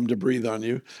want them to breathe on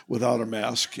you without a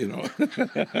mask, And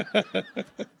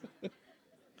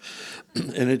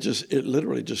it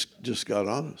literally just got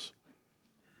on us.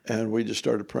 And we just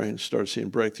started praying, started seeing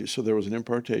breakthrough. So there was an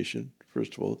impartation,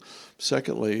 first of all.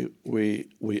 Secondly,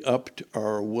 we upped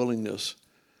our willingness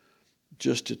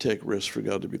just to take risks for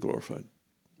God to be glorified.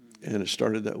 And it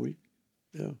started that week.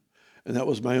 Yeah. And that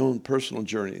was my own personal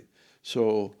journey.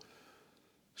 So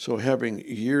having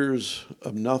years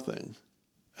of nothing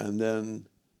and then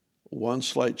one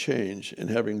slight change and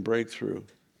having breakthrough,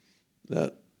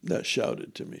 that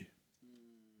shouted to me.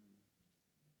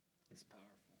 It's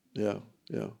powerful.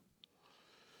 Yeah.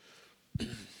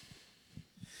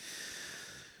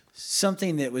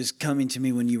 Something that was coming to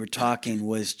me when you were talking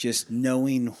was just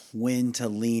knowing when to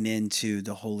lean into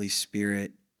the Holy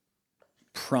Spirit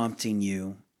prompting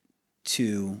you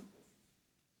to,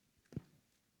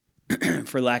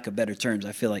 for lack of better terms,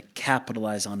 I feel like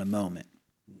capitalize on a moment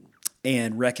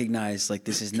and recognize like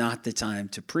this is not the time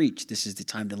to preach. This is the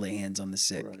time to lay hands on the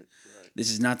sick. Right. This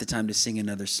is not the time to sing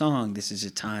another song. This is a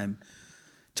time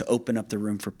to open up the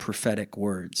room for prophetic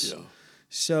words. Yeah.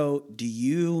 So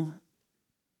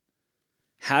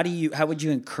how would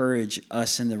you encourage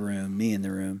us in the room, me in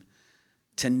the room,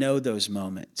 to know those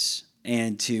moments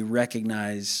and to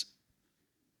recognize,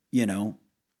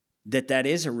 that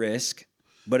is a risk,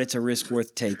 but it's a risk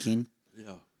worth taking.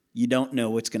 Yeah. You don't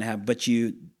know what's going to happen, but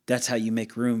that's how you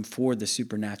make room for the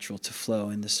supernatural to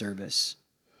flow in the service.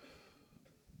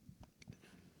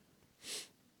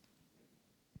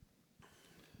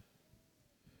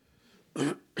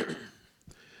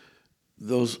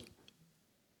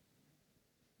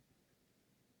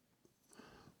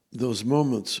 Those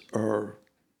moments are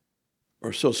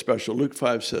so special. Luke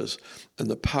 5 says, and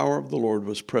the power of the Lord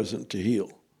was present to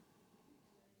heal.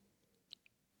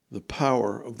 The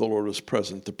power of the Lord was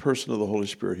present. The person of the Holy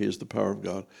Spirit, he is the power of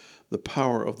God. The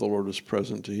power of the Lord was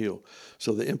present to heal.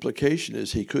 So the implication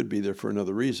is he could be there for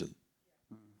another reason.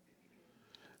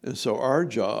 And so our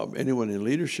job, anyone in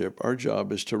leadership, our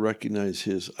job is to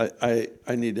recognize I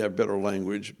need to have better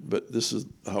language, but this is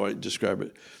how I describe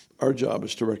it. Our job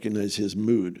is to recognize his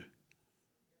mood.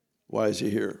 Why is he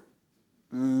here?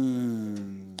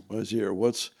 Why is he here?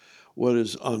 What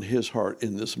is on his heart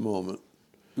in this moment?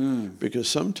 Because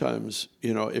sometimes,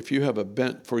 if you have a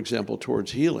bent, for example,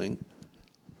 towards healing,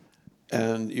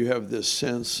 and you have this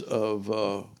sense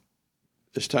of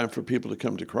it's time for people to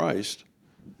come to Christ,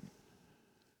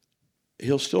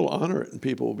 he'll still honor it and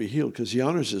people will be healed because he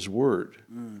honors his word.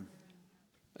 And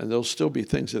there'll still be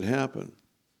things that happen.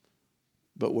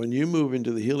 But when you move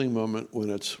into the healing moment, when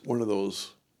it's one of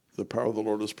those, the power of the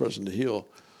Lord is present to heal,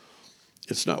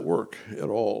 it's not work at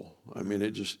all. I mean,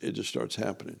 it just starts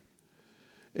happening.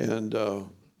 And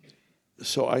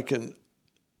so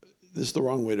this is the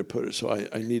wrong way to put it, so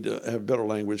I need to have better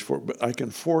language for it, but I can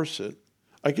force it.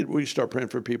 We can start praying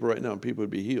for people right now and people would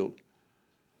be healed.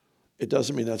 It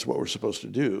doesn't mean that's what we're supposed to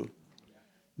do,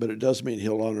 but it does mean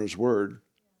he'll honor his word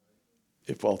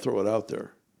if I'll throw it out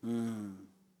there.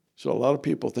 So a lot of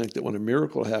people think that when a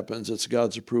miracle happens, it's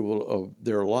God's approval of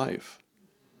their life.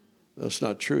 That's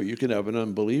not true. You can have an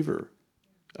unbeliever.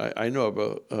 I know of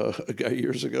a guy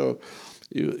years ago.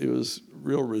 He was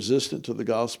real resistant to the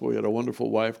gospel. He had a wonderful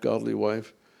wife, godly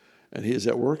wife, and he was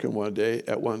at work one day,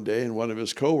 and one of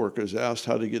his coworkers asked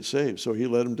how to get saved, so he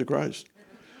led him to Christ.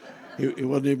 He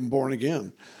wasn't even born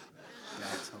again.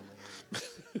 That's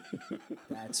hilarious.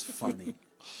 That's funny.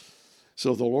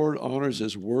 So the Lord honors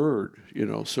his word,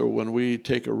 so when we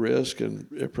take a risk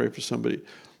and pray for somebody,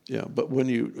 but when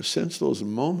you sense those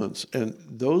moments and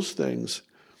those things,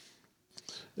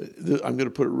 I'm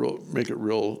going to make it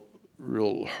real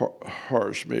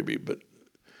harsh maybe, but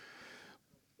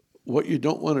what you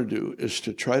don't want to do is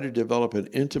to try to develop an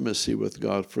intimacy with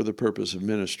God for the purpose of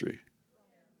ministry.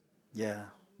 Yeah.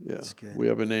 Yeah, That's good. we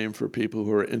have a name for people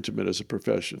who are intimate as a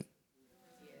profession.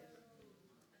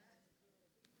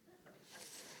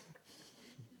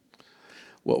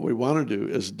 What we want to do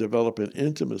is develop an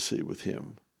intimacy with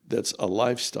Him that's a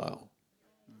lifestyle.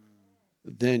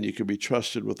 Then you can be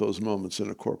trusted with those moments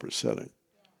in a corporate setting.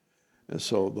 And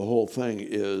so the whole thing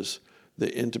is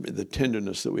the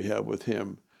tenderness that we have with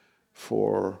Him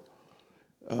for,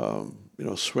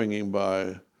 swinging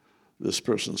by this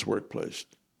person's workplace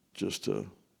just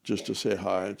to say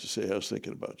hi, to say, hey, I was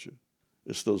thinking about you.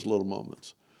 It's those little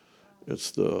moments.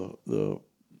 It's the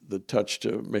touch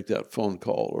to make that phone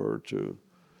call, or to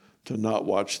not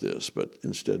watch this, but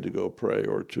instead to go pray,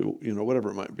 or to,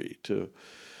 whatever it might be.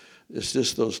 It's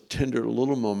just those tender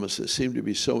little moments that seem to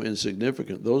be so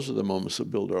insignificant. Those are the moments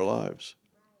that build our lives.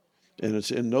 And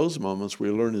it's in those moments we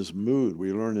learn His mood,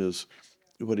 we learn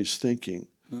what He's thinking.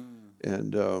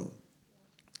 And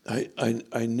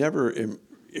I never am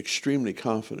extremely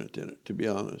confident in it, to be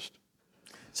honest.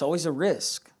 It's always a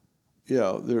risk.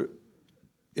 Yeah,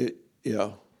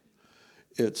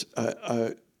 it's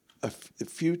a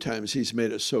few times He's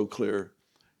made it so clear.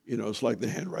 It's like the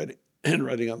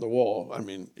handwriting on the wall. I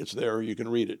mean, it's there, you can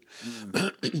read it.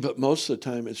 But most of the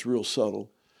time it's real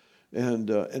subtle. And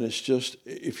it's just,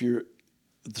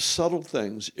 the subtle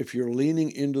things, if you're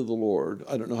leaning into the Lord,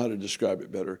 I don't know how to describe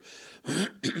it better.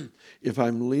 If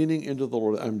I'm leaning into the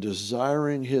Lord, I'm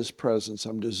desiring His presence.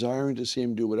 I'm desiring to see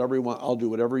Him do whatever He wants. I'll do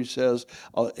whatever He says,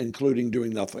 including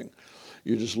doing nothing.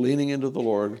 You're just leaning into the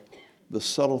Lord. The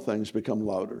subtle things become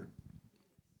louder.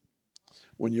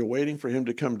 When you're waiting for Him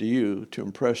to come to you to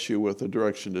impress you with a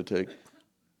direction to take, it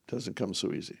doesn't come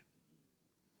so easy.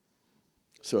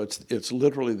 So it's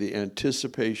literally the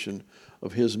anticipation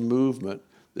of His movement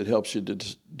that helps you to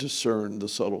discern the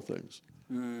subtle things.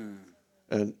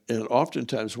 And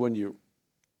oftentimes when you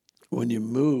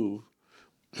move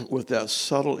with that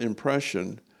subtle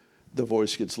impression, the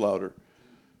voice gets louder.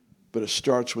 But it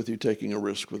starts with you taking a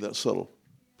risk with that subtle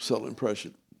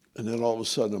impression. And then all of a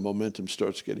sudden a momentum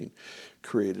starts getting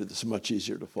created that's much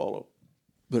easier to follow.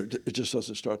 But it just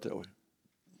doesn't start that way.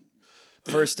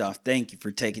 First off, thank you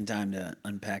for taking time to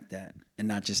unpack that, and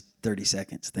not just 30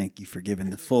 seconds. Thank you for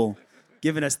giving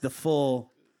us the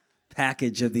full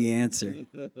package of the answer.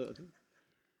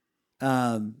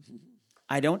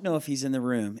 I don't know if he's in the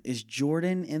room. Is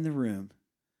Jordan in the room?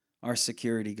 Our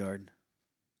security guard.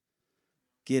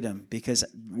 Get him, because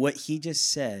what he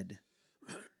just said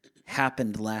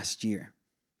happened last year.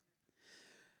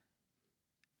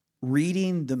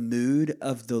 Reading the mood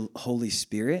of the Holy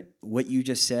Spirit, what you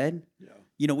just said.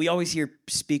 Yeah. We always hear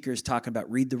speakers talking about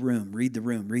read the room, read the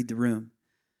room, read the room.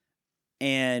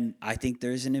 And I think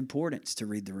there's an importance to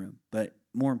read the room. But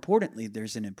more importantly,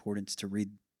 there's an importance to read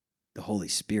the Holy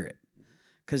Spirit.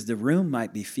 Because the room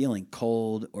might be feeling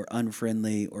cold or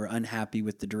unfriendly or unhappy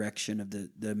with the direction of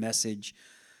the message.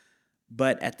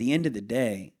 But at the end of the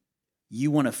day, you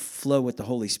want to flow with the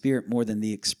Holy Spirit more than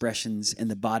the expressions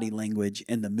and the body language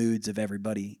and the moods of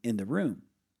everybody in the room.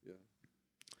 Yeah.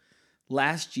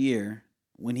 Last year,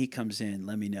 when he comes in,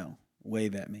 let me know.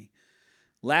 Wave at me.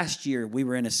 Last year, we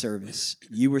were in a service.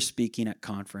 You were speaking at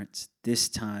conference this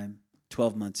time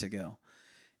 12 months ago.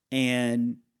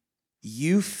 And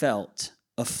you felt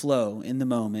a flow in the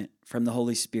moment from the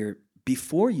Holy Spirit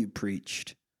before you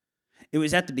preached. It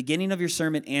was at the beginning of your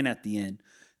sermon and at the end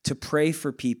to pray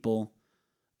for people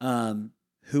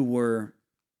who were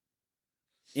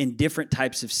in different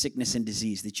types of sickness and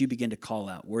disease that you begin to call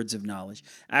out, words of knowledge.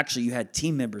 Actually, you had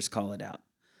team members call it out.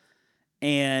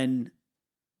 And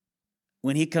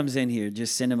when he comes in here,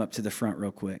 just send him up to the front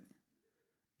real quick.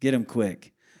 Get him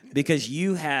quick. Because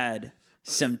you had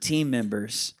some team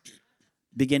members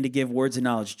begin to give words of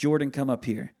knowledge. Jordan, come up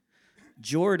here.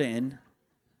 Jordan,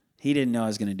 he didn't know I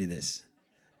was going to do this.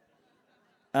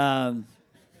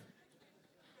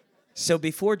 So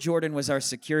before Jordan was our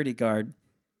security guard,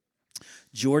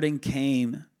 Jordan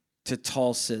came to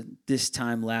Tulsa this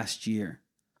time last year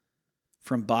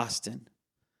from Boston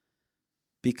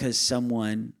because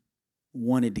someone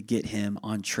wanted to get him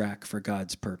on track for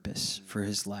God's purpose for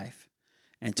his life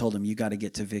and told him, you got to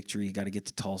get to Victory, you got to get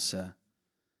to Tulsa.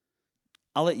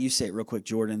 I'll let you say it real quick,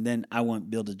 Jordan, then I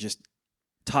want Bill to just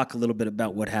talk a little bit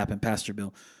about what happened, Pastor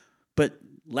Bill. But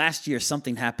last year,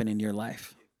 something happened in your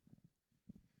life.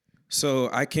 So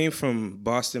I came from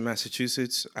Boston,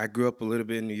 Massachusetts. I grew up a little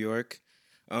bit in New York.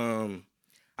 I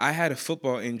had a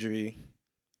football injury.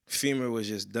 Femur was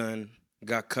just done.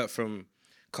 Got cut from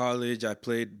college. I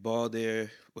played ball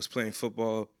there, was playing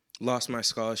football, lost my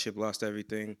scholarship, lost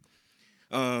everything.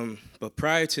 But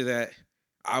prior to that,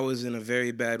 I was in a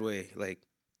very bad way, like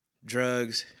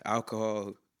drugs,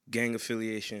 alcohol, gang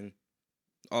affiliation,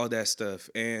 all that stuff.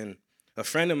 And a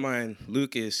friend of mine,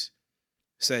 Lucas,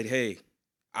 said, "Hey,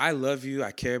 I love you.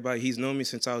 I care about you." He's known me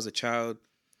since I was a child.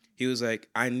 He was like,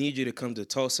 "I need you to come to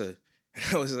Tulsa." And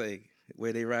I was like,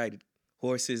 where they ride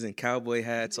horses and cowboy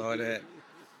hats, all that.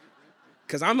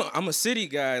 Cause I'm a city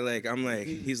guy. Like I'm like,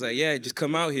 he's like, "Yeah, just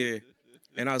come out here."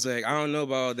 And I was like, I don't know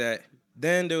about all that.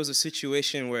 Then there was a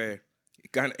situation where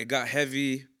it got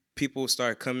heavy. People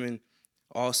started coming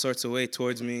all sorts of way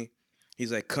towards me.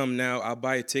 He's like, "Come now, I'll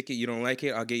buy a ticket. You don't like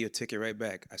it, I'll get you a ticket right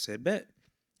back." I said, "Bet."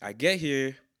 I get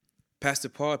here, Pastor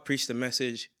Paul preached the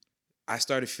message. I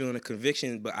started feeling a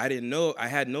conviction, but I didn't know. I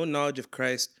had no knowledge of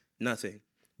Christ, nothing.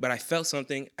 But I felt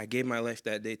something. I gave my life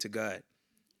that day to God.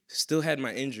 Still had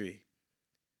my injury.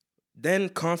 Then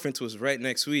conference was right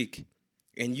next week,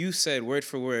 and you said word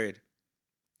for word,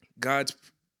 God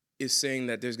is saying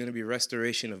that there's going to be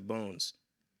restoration of bones.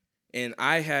 And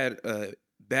I had a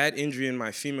bad injury in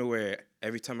my femur where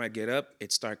every time I get up,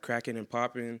 it started cracking and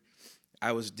popping.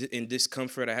 I was in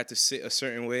discomfort. I had to sit a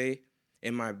certain way.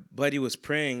 And my buddy was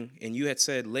praying, and you had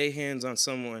said, lay hands on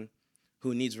someone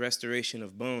who needs restoration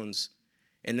of bones.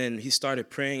 And then he started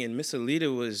praying, and Miss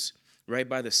Alita was right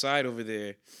by the side over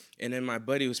there. And then my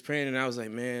buddy was praying, and I was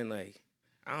like, man, like,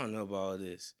 I don't know about all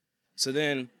this. So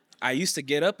then I used to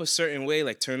get up a certain way,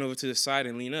 like turn over to the side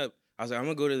and lean up. I was like, I'm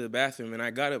gonna go to the bathroom. And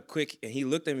I got up quick, and he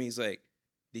looked at me, he's like,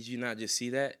 did you not just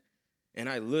see that? And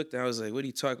I looked, and I was like, what are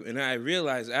you talking about? And I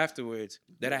realized afterwards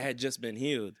that I had just been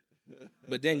healed.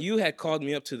 But then you had called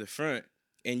me up to the front,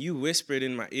 and you whispered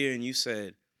in my ear, and you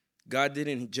said, God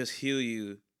didn't just heal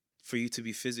you for you to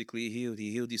be physically healed.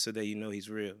 He healed you so that you know he's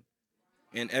real.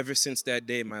 And ever since that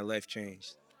day, my life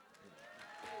changed.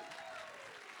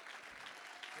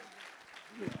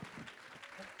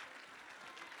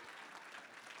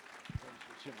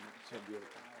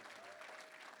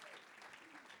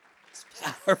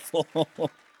 Powerful.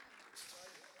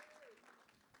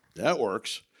 That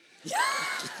works. Yeah.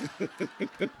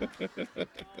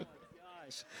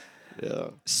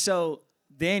 So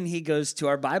then he goes to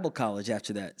our Bible college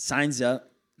after that, signs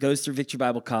up, goes through Victory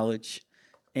Bible College,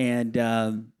 and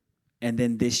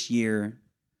then this year,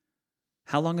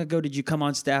 how long ago did you come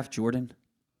on staff, Jordan?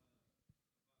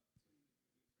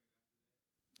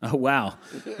 Oh wow,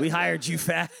 we hired you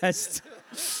fast.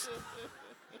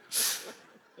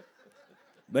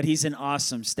 But he's an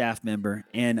awesome staff member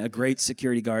and a great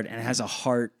security guard, and has a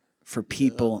heart for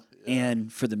people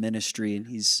and for the ministry.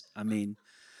 And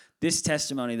this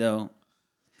testimony though,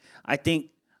 I think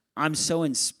I'm so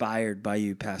inspired by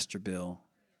you, Pastor Bill.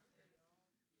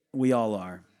 We all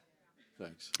are.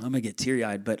 Thanks. I'm going to get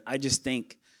teary-eyed, but I just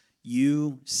think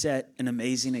you set an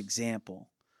amazing example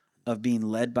of being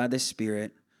led by the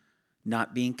Spirit,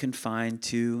 not being confined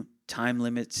to time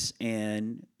limits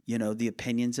and, the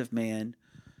opinions of man.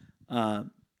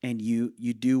 And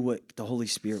you do what the Holy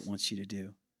Spirit wants you to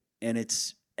do. And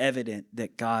it's evident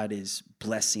that God is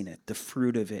blessing it, the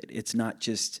fruit of it. It's not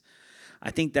just,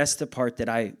 I think that's the part that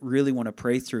I really want to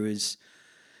pray through is,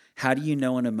 how do you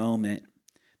know in a moment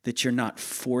that you're not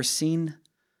forcing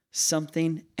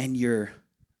something and you're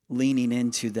leaning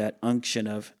into that unction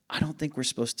of, I don't think we're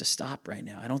supposed to stop right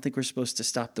now. I don't think we're supposed to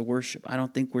stop the worship. I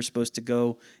don't think we're supposed to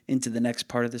go into the next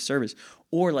part of the service.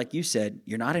 Or like you said,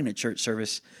 you're not in a church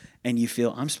service and you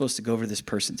feel, I'm supposed to go over to this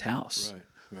person's house.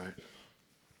 Right.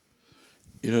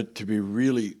 To be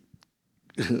really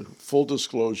full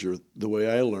disclosure, the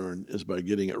way I learn is by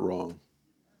getting it wrong.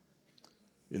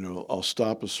 I'll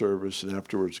stop a service and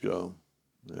afterwards go,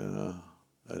 and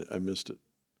I missed it.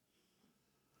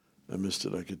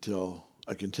 I could tell.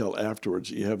 I can tell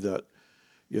afterwards. You have that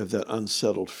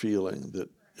unsettled feeling that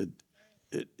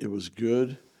it was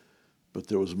good, but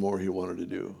there was more he wanted to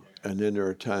do. And then there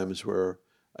are times where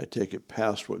I take it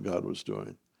past what God was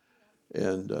doing,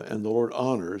 and the Lord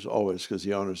honors always, because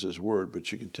He honors His word.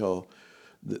 But you can tell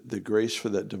the grace for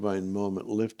that divine moment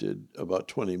lifted about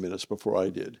 20 minutes before I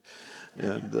did,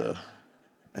 and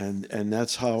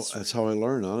that's how I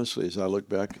learn, honestly, as I look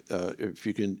back. If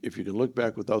you can look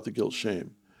back without the guilt,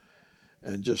 shame,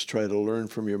 and just try to learn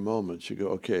from your moments, you go,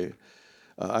 okay.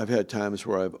 I've had times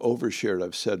where I've overshared.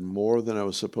 I've said more than I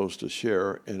was supposed to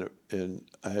share, and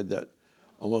I had that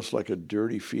almost like a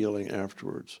dirty feeling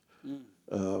afterwards.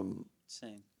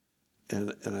 Same.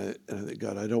 And I think,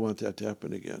 God, I don't want that to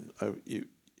happen again.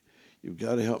 You've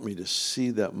got to help me to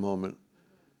see that moment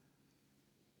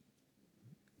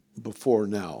before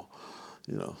now,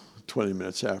 20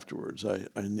 minutes afterwards. I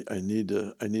need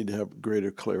to have greater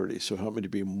clarity. So help me to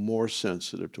be more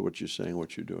sensitive to what you're saying,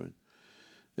 what you're doing.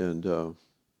 And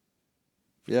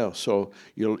yeah, so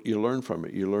you learn from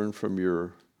it. You learn from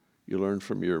your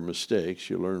mistakes.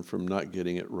 You learn from not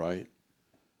getting it right.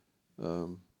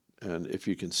 And if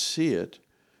you can see it,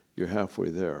 you're halfway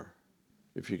there.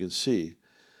 If you can see,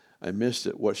 I missed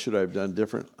it. What should I have done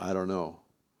different? I don't know.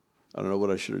 I don't know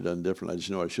what I should have done different. I just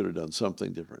know I should have done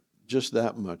something different. Just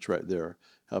that much right there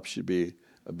helps you be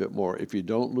a bit more. If you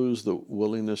don't lose the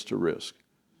willingness to risk,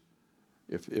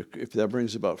 if that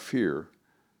brings about fear,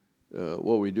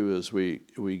 what we do is we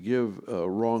give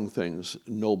wrong things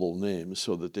noble names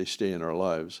so that they stay in our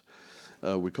lives.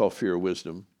 We call fear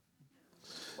wisdom.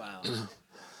 Wow.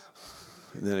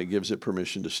 And then it gives it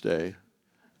permission to stay,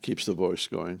 keeps the voice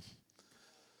going.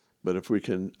 But if we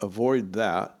can avoid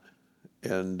that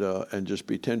and just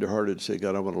be tenderhearted and say,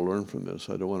 God, I want to learn from this.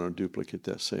 I don't want to duplicate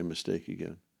that same mistake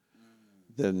again.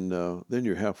 Then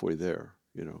you're halfway there,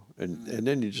 and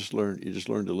then you just learn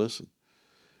to listen.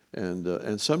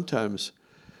 And sometimes,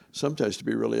 to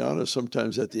be really honest,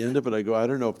 sometimes at the end of it, I go, I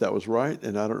don't know if that was right,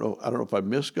 and I don't know if I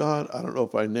missed God. I don't know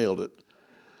if I nailed it.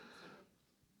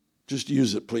 Just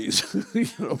use it, please.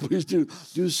 Please do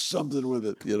something with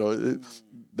it.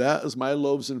 That is my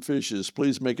loaves and fishes.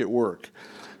 Please make it work.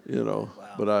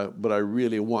 Wow. But I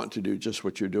really want to do just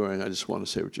what you're doing. I just want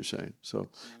to say what you're saying. So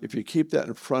if you keep that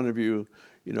in front of you,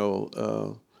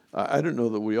 I don't know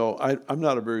that we all. I'm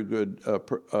not a very good.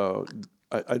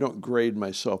 I don't grade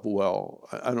myself well.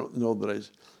 I don't know that I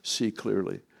see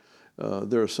clearly.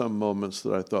 There are some moments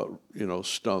that I thought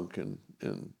stunk,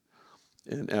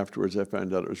 and afterwards I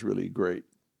found out it was really great.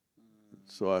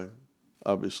 So I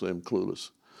obviously am clueless.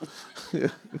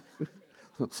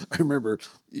 I remember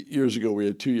years ago we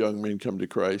had two young men come to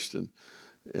Christ, and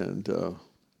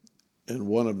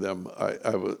one of them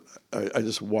I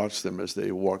just watched them as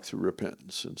they walked through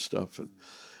repentance and stuff, and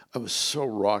I was so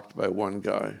rocked by one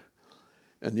guy,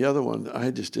 and the other one I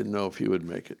just didn't know if he would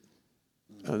make it,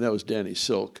 and that was Danny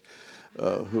Silk,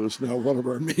 who is now one of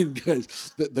our main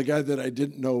guys. The guy that I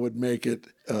didn't know would make it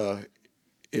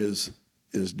is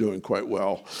doing quite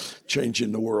well,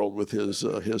 changing the world with his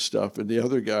stuff, and the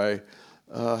other guy.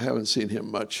 Haven't seen him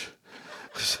much.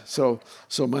 So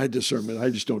my discernment, I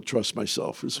just don't trust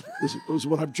myself, is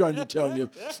what I'm trying to tell you.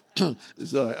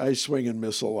 Is that I swing and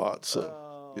miss a lot.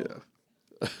 So, yeah.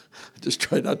 I just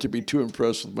try not to be too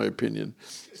impressed with my opinion.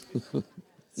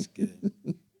 It's good.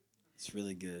 It's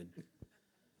really good.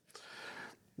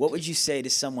 What would you say to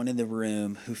someone in the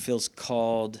room who feels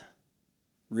called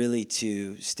really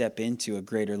to step into a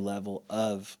greater level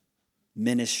of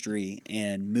ministry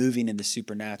and moving in the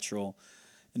supernatural,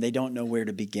 and they don't know where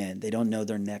to begin? They don't know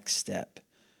their next step.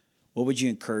 What would you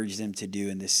encourage them to do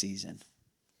in this season?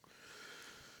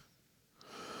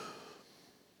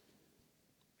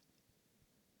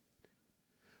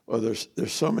 Well, there's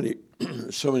so many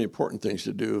important things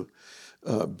to do.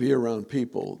 Be around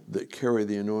people that carry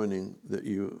the anointing that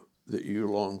you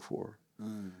long for.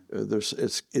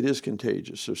 It is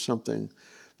contagious. There's something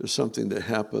that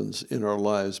happens in our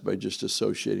lives by just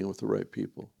associating with the right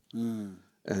people.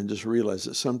 And just realize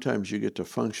that sometimes you get to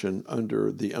function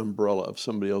under the umbrella of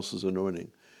somebody else's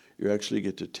anointing. You actually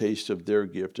get to taste of their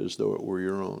gift as though it were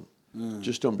your own.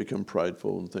 Just don't become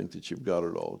prideful and think that you've got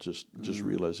it all. Just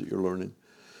realize that you're learning.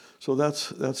 So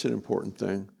that's an important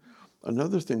thing.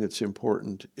 Another thing that's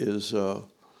important is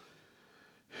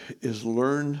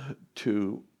learn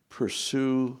to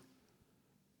pursue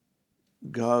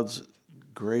God's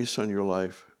grace on your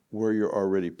life where you're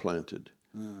already planted.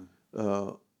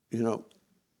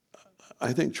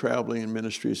 I think traveling in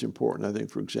ministry is important. I think,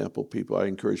 for example, I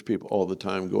encourage people all the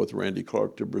time, go with Randy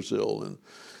Clark to Brazil, and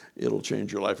it'll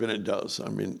change your life, and it does. I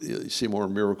mean, you see more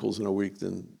miracles in a week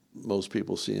than most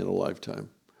people see in a lifetime.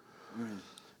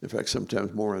 In fact,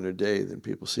 sometimes more in a day than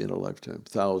people see in a lifetime,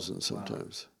 thousands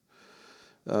sometimes.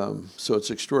 Wow. So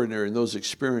it's extraordinary, and those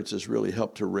experiences really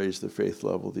help to raise the faith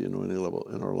level, the anointing level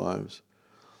in our lives.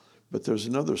 But there's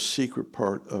another secret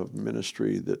part of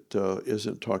ministry that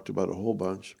isn't talked about a whole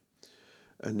bunch,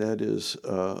 and that is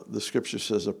the scripture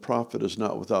says a prophet is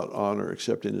not without honor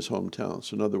except in his hometown.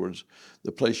 So in other words,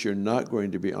 the place you're not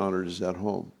going to be honored is at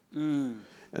home.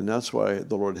 And that's why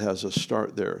the Lord has us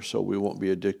start there, so we won't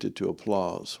be addicted to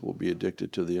applause. We'll be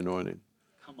addicted to the anointing.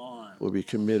 Come on. We'll be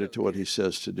committed to what he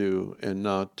says to do and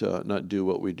not do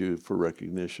what we do for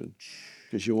recognition,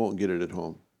 because you won't get it at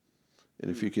home. And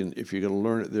if you're going to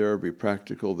learn it there, be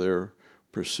practical there,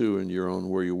 pursue in your own,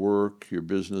 where you work, your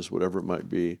business, whatever it might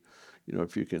be,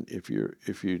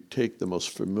 if you take the most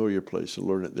familiar place and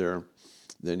learn it there,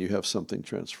 then you have something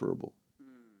transferable.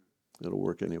 It'll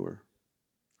work anywhere.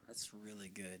 That's really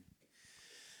good.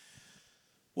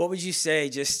 What would you say,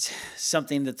 just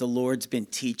something that the Lord's been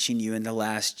teaching you in the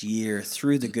last year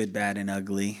through the good, bad, and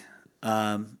ugly?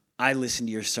 I listen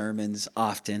to your sermons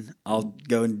often. I'll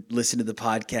go and listen to the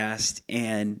podcast,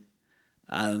 and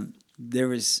there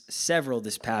was several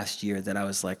this past year that I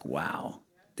was like, wow,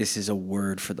 this is a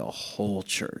word for the whole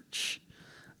church.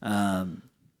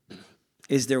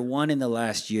 Is there one in the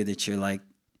last year that you're like,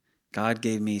 God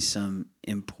gave me some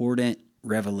important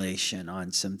revelation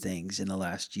on some things in the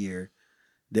last year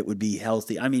that would be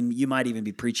healthy? I mean, you might even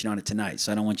be preaching on it tonight,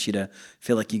 so I don't want you to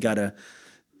feel like you got to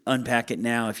unpack it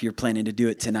now if you're planning to do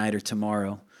it tonight or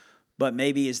tomorrow. But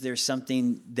maybe is there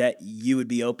something that you would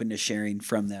be open to sharing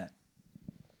from that?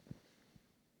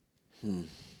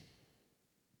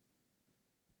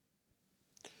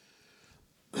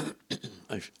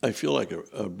 I feel like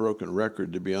a broken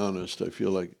record, to be honest. I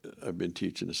feel like I've been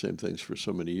teaching the same things for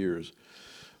so many years.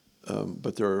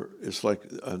 But it's like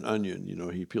an onion,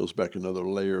 he peels back another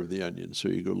layer of the onion. So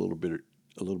you go a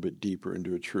little bit deeper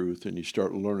into a truth, and you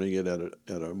start learning it at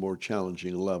a more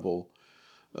challenging level.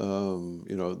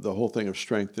 The whole thing of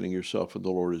strengthening yourself in the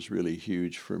Lord is really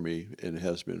huge for me, and it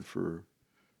has been for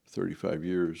 35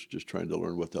 years, just trying to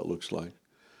learn what that looks like.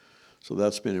 So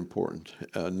that's been important.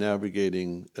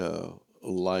 Navigating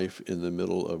life in the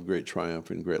middle of great triumph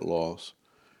and great loss.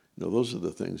 Those are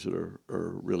the things that are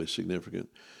really significant.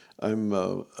 I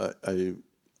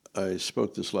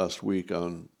spoke this last week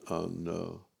on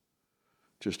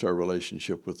just our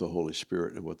relationship with the Holy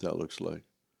Spirit and what that looks like,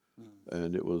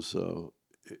 and it was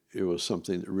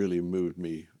something that really moved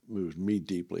me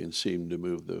deeply, and seemed to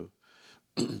move the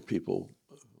people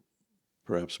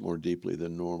perhaps more deeply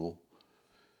than normal.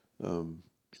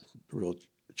 Real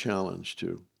challenge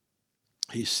too.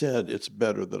 He said, "It's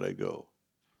better that I go."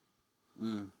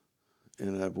 And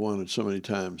I've wanted so many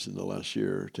times in the last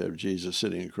year to have Jesus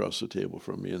sitting across the table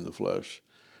from me in the flesh,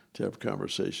 to have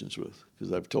conversations with,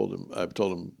 because I've told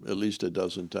him at least a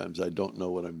dozen times, I don't know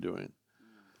what I'm doing.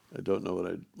 I don't know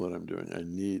what I'm doing. I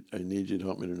need you to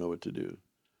help me to know what to do.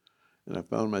 And I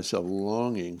found myself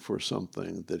longing for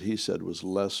something that he said was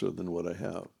lesser than what I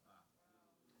have.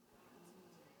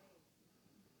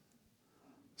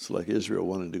 It's like Israel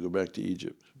wanted to go back to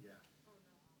Egypt.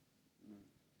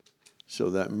 So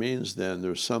that means then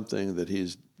there's something that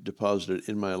he's deposited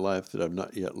in my life that I've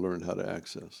not yet learned how to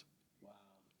access.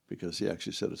 Because he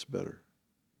actually said it's better.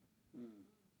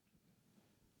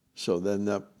 So then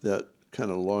that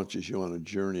kind of launches you on a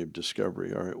journey of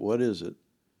discovery. All right, what is it?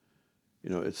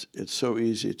 It's so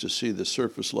easy to see the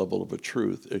surface level of a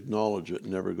truth, acknowledge it,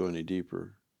 and never go any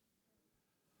deeper.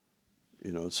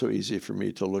 It's so easy for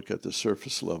me to look at the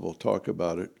surface level, talk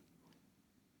about it.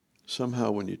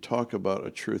 Somehow when you talk about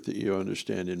a truth that you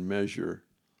understand in measure,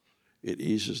 it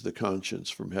eases the conscience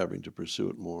from having to pursue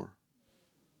it more.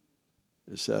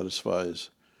 It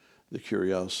satisfies the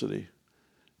curiosity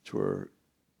to where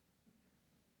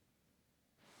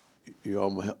you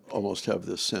almost have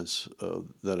this sense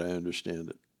that I understand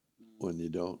it when you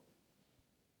don't.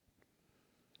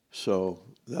 So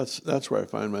that's where I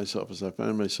find myself, is I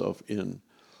find myself in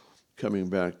coming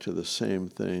back to the same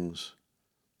things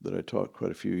that I taught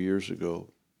quite a few years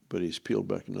ago, but he's peeled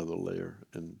back another layer,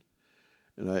 and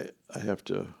I have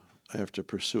to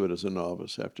pursue it as a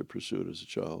novice. I have to pursue it as a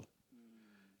child.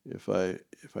 If I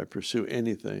pursue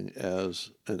anything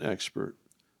as an expert,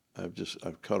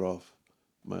 I've cut off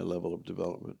my level of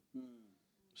development.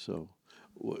 So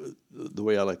the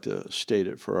way I like to state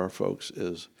it for our folks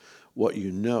is, what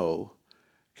you know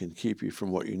can keep you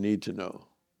from what you need to know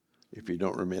if you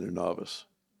don't remain a novice.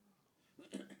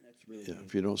 That's really Yeah,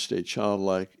 if you don't stay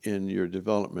childlike in your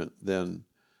development, then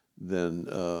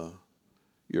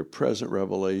your present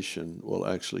revelation will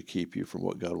actually keep you from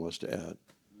what God wants to add.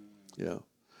 Yeah.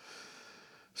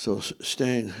 So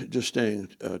staying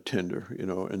tender,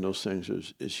 and those things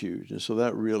is huge. And so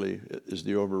that really is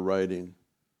the overriding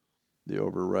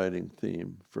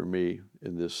theme for me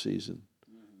in this season.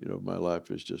 My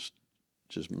life is just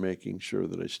making sure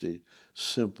that I stay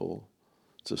simple.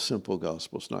 It's a simple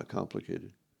gospel. It's not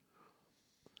complicated.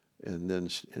 And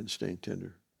staying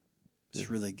tender. It's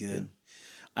really good.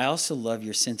 I also love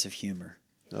your sense of humor.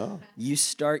 Oh. You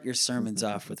start your sermons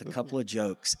off with a couple of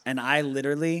jokes, and I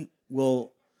literally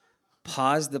will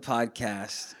pause the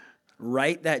podcast,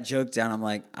 write that joke down. I'm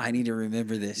like, I need to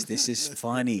remember this. This is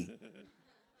funny,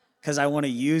 because I want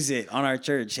to use it on our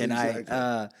church, and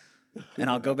Exactly. and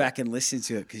I'll go back and listen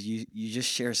to it, because you just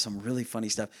share some really funny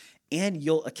stuff, and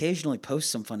you'll occasionally post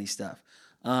some funny stuff.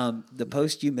 The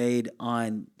post you made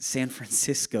on San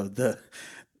Francisco,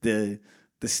 the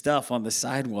stuff on the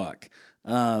sidewalk.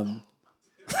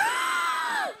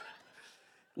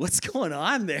 What's going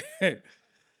on there?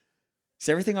 Is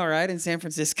everything all right in San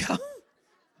Francisco?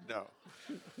 No.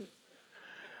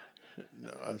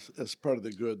 No, that's part of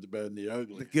the good, the bad, and the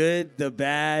ugly. The good, the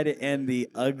bad, and the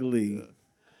ugly.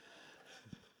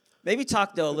 Maybe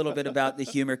talk, though, a little bit about the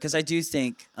humor, because I do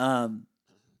think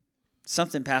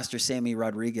something Pastor Sammy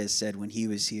Rodriguez said when he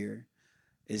was here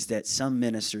is that some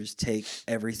ministers take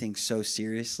everything so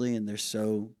seriously and they're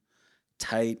so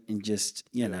tight and just,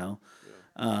 you know.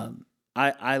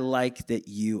 I like that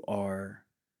you're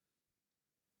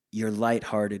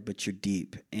lighthearted, but you're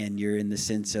deep, and you're in the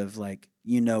sense of like,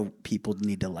 people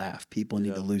need to laugh. People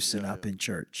need to loosen up in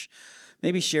church.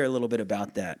 Maybe share a little bit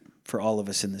about that for all of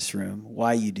us in this room,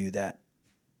 why you do that.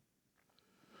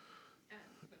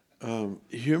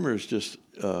 Humor is just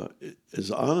is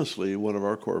honestly one of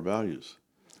our core values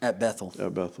At Bethel.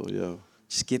 at Bethel. Yeah,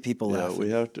 Just get people laughing. we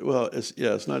have to. Well,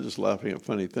 it's not just laughing at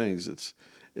funny things. It's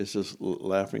just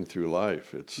laughing through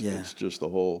life. It's just the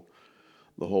whole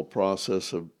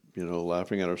process of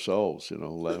laughing at ourselves.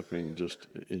 Laughing, just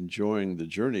enjoying the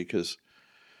journey, because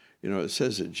it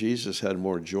says that Jesus had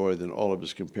more joy than all of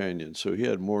his companions. So he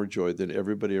had more joy than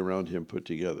everybody around him put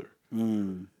together.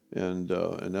 And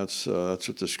that's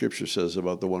what the scripture says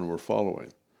about the one we're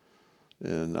following.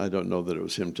 And I don't know that it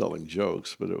was him telling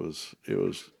jokes, but it was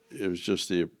just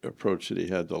the approach that he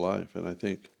had to life. And I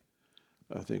think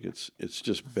it's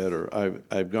just better.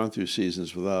 I've gone through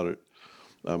seasons without it.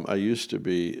 I used to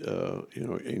be,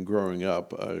 in growing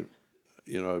up, I'd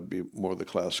be more the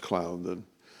class clown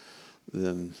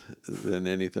than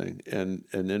anything. And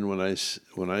then when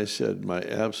I said my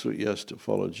absolute yes to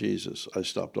follow Jesus, I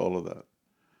stopped all of that.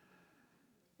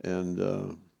 And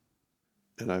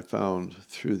I found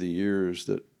through the years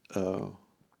that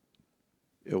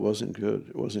it wasn't good.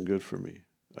 It wasn't good for me.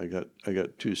 I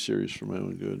got too serious for my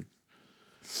own good,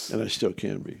 and I still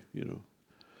can be,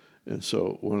 And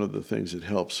so one of the things that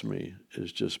helps me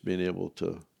is just being able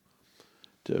to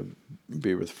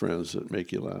be with friends that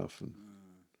make you laugh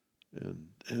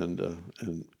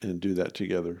and do that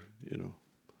together,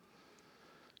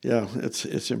 Yeah,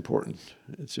 it's important.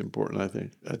 It's important.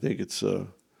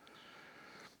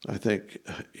 I think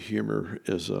humor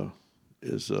is a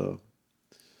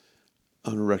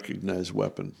unrecognized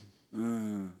weapon.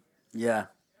 Yeah.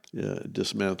 Yeah, it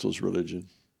dismantles religion.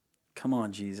 Come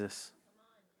on, Jesus.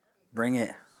 Bring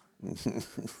it.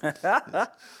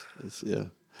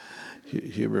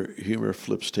 Humor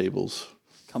flips tables.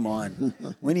 Come on.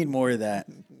 We need more of that.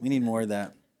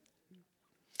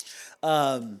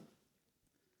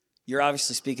 You're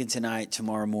obviously speaking tonight,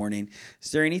 tomorrow morning.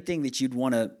 Is there anything that you'd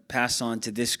want to pass on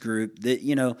to this group that,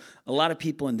 a lot of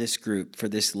people in this group for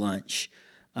this lunch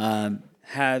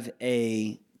have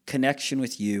a connection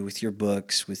with you, with your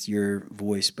books, with your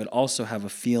voice, but also have a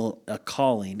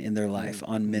calling in their life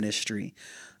on ministry.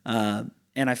 And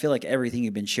I feel like everything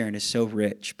you've been sharing is so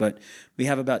rich, but we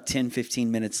have about 10,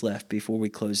 15 minutes left before we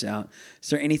close out. Is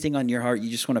there anything on your heart you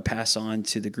just want to pass on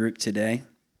to the group today?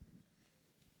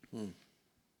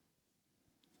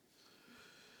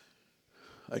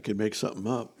 I could make something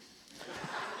up.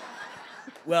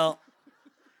 Well,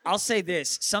 I'll say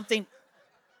this, something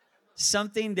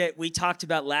that we talked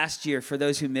about last year, for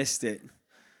those who missed it,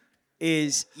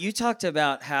 is you talked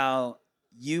about how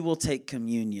you will take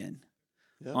communion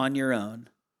on your own.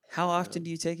 How often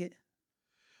do you take it?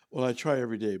 Well, I try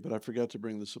every day, but I forgot to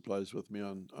bring the supplies with me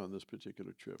on this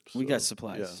particular trip. We got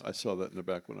supplies. Yeah, I saw that in the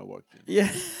back when I walked in.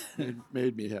 Yeah.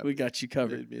 Made me happy. We got you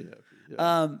covered. Made me happy.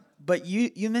 Yeah. But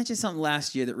you mentioned something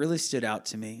last year that really stood out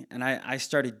to me, and I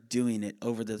started doing it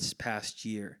over this past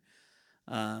year.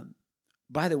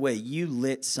 By the way, you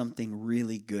lit something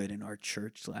really good in our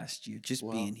church last year, just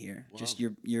being here. Wow. Just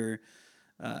your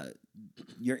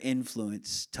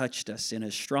influence touched us in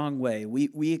a strong way.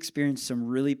 We experienced some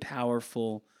really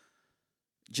powerful,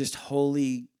 just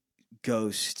Holy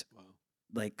Ghost,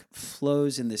 like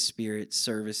flows in the Spirit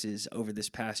services over this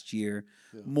past year,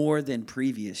 more than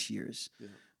previous years. Yeah.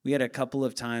 We had a couple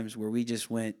of times where we just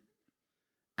went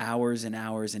hours and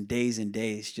hours and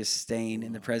days just staying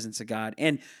in the presence of God.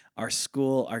 And our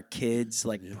school, our kids,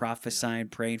 prophesying,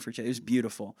 praying for each other. It was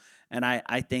beautiful. And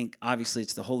I think, obviously,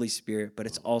 it's the Holy Spirit, but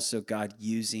it's also God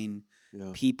using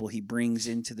people he brings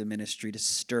into the ministry to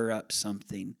stir up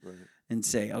something and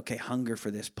say, okay, hunger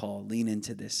for this, Paul. Lean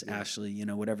into this, Ashley,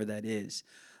 whatever that is.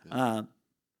 Yeah.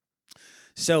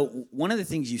 So one of the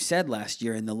things you said last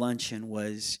year in the luncheon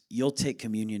was you'll take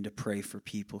communion to pray for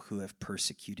people who have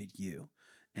persecuted you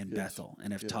and Bethel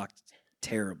and have talked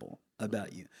terrible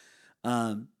about you.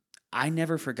 I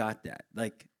never forgot that,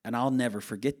 and I'll never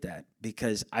forget that,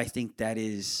 because I think that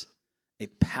is a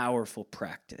powerful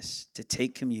practice to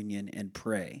take communion and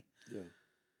pray. Yeah.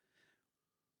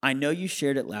 I know you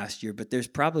shared it last year, but there's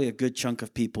probably a good chunk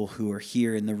of people who are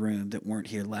here in the room that weren't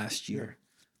here last year.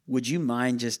 Would you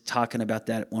mind just talking about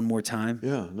that one more time?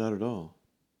 Yeah, not at all.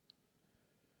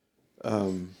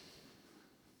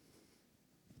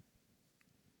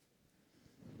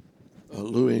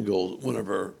 Lou Engle, one of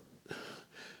our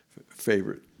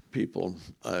favorite people,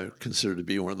 I consider to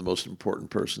be one of the most important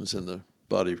persons in the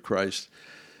body of Christ.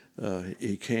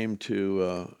 He came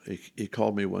to, he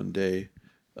called me one day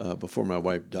before my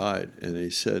wife died, and he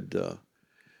said,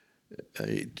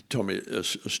 he told me a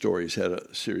story. He's had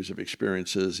a series of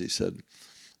experiences. He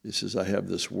says, I have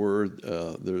this word,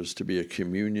 there's to be a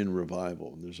communion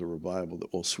revival, and there's a revival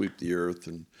that will sweep the earth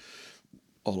and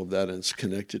all of that, and it's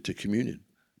connected to communion.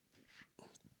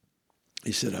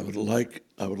 He said, I would like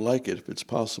it, if it's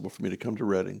possible, for me to come to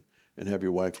Reading and have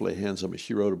your wife lay hands on me.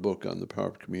 She wrote a book on the power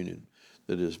of communion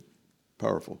that is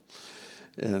powerful.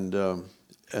 And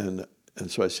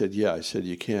so I said, yeah. I said,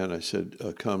 you can. I said,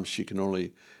 come. She can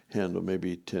only handle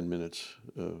maybe 10 minutes,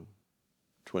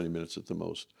 20 minutes at the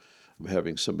most of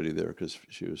having somebody there because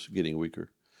she was getting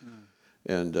weaker.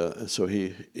 And so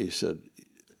he said,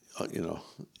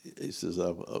 he says,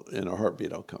 in a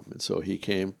heartbeat, I'll come. And so he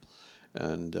came.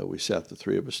 And we sat, the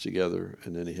three of us, together,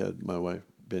 and then he had my wife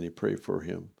Benny pray for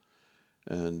him,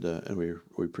 and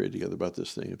we prayed together about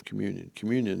this thing of communion.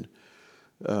 Communion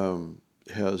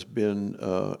has been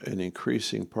an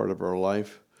increasing part of our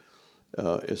life.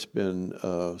 It's been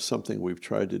something we've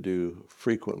tried to do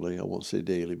frequently. I won't say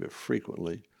daily, but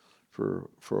frequently, for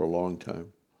a long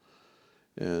time.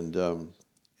 And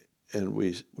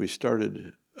we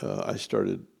started. I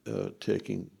started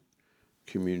taking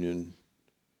communion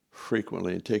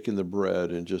frequently and taking the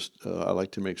bread and just, I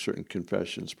like to make certain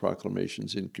confessions,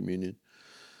 proclamations in communion.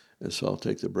 And so I'll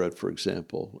take the bread, for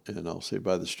example, and I'll say,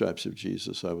 by the stripes of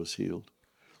Jesus, I was healed.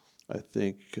 I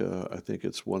think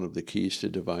it's one of the keys to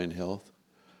divine health.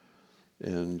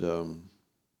 And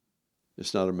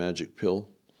it's not a magic pill.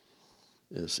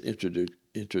 It's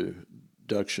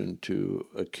introduction to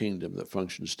a kingdom that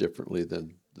functions differently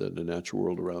than the natural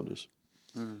world around us.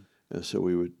 And so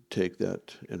we would take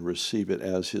that and receive it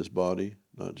as his body,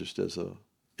 not just as a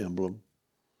emblem.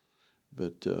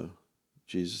 But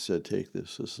Jesus said, take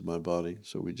this. This is my body.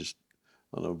 So we just,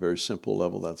 on a very simple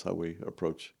level, that's how we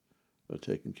approach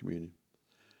taking communion.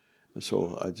 And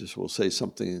so I just will say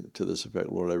something to this effect,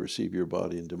 Lord, I receive your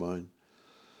body into mine.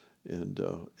 And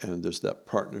there's that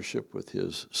partnership with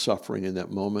his suffering in that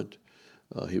moment.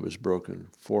 He was broken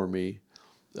for me.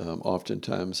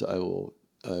 Oftentimes I will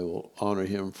honor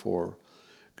him for,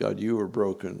 God, you were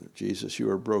broken. Jesus, you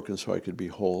were broken so I could be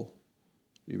whole.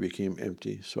 You became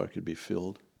empty so I could be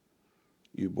filled.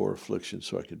 You bore affliction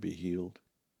so I could be healed.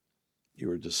 You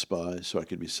were despised so I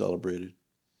could be celebrated.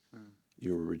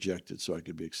 You were rejected so I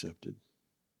could be accepted.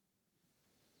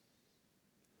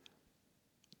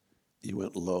 You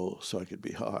went low so I could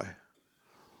be high.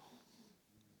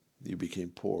 You became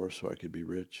poor so I could be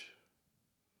rich.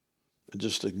 And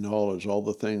just acknowledge all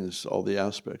the things, all the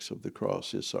aspects of the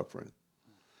cross, his suffering,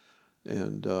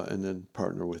 and then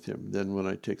partner with him. Then when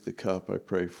I take the cup, I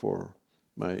pray for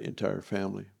my entire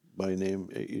family by name,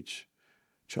 each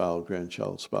child,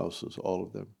 grandchild, spouses, all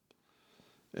of them.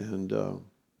 And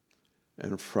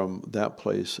from that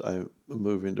place, I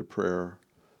move into prayer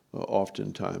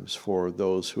oftentimes for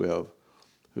those who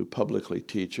publicly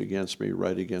teach against me,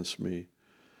 write against me,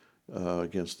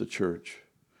 against the church.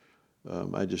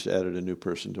 I just added a new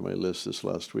person to my list this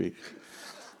last week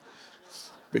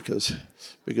because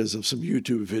of some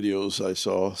YouTube videos I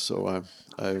saw. So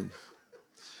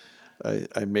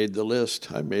I made the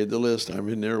list. I'm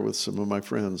in there with some of my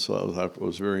friends. So I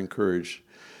was very encouraged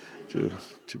to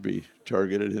be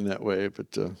targeted in that way.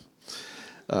 But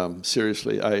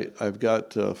seriously, I've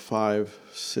got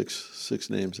 6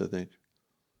 names, I think,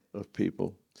 of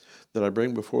people that I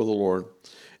bring before the Lord.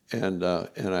 And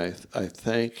I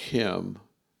thank him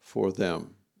for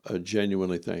them. I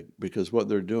genuinely thank, because what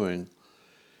they're doing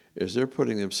is they're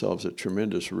putting themselves at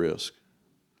tremendous risk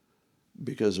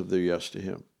because of their yes to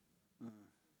him.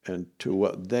 And to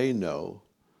what they know,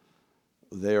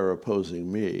 they are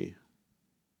opposing me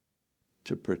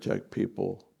to protect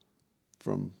people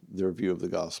from their view of the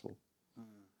gospel.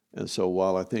 And so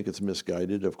while I think it's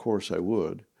misguided, of course I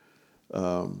would,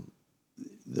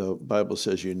 the Bible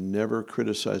says you never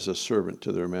criticize a servant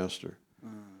to their master.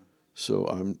 So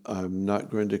I'm not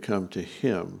going to come to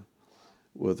him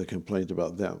with a complaint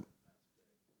about them,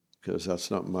 because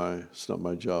that's not my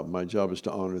job. My job is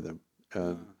to honor them,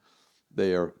 and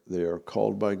they are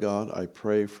called by God. I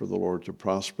pray for the Lord to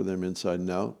prosper them inside and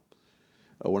out.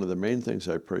 one of the main things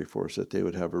I pray for is that they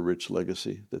would have a rich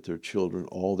legacy, that their children,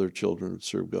 all their children would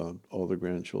serve God, all their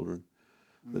grandchildren,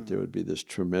 that there would be this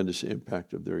tremendous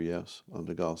impact of their yes on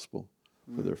the gospel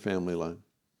for their family line,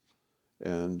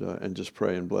 and just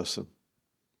pray and bless them.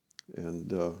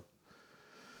 And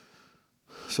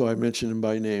so I mention them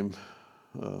by name.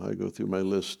 I go through my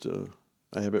list.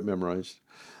 I have it memorized.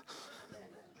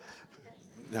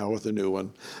 Now with a new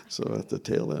one. So at the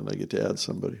tail end, I get to add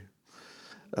somebody.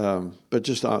 But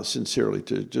just sincerely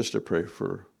to pray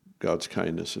for God's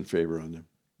kindness and favor on them.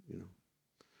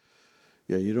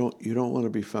 Yeah, you don't want to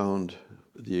be found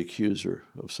the accuser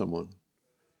of someone,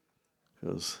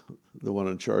 because the one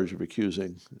in charge of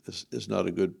accusing is not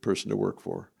a good person to work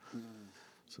for.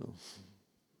 So,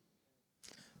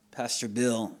 Pastor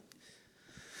Bill,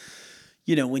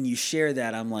 when you share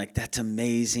that, I'm like, that's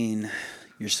amazing.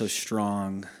 You're so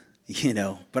strong,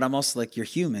 but I'm also like, you're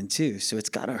human too. So it's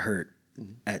got to hurt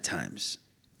at times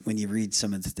when you read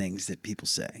some of the things that people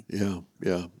say. Yeah.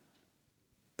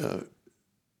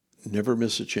 Never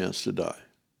miss a chance to die.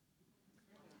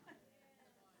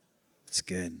 That's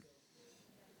good.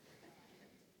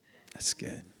 That's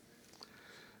good.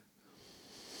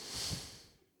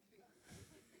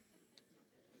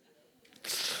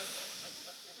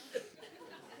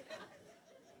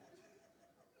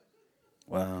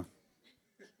 Wow.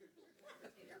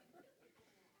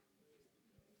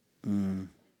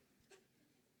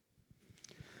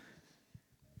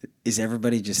 Is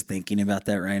everybody just thinking about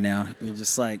that right now? You're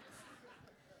just like,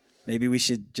 maybe we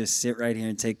should just sit right here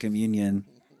and take communion.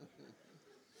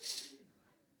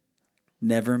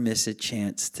 Never miss a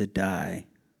chance to die.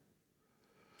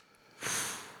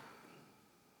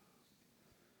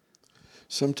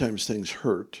 Sometimes things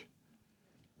hurt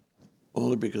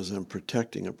only because I'm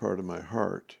protecting a part of my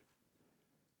heart.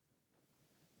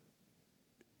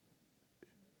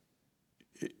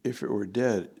 If it were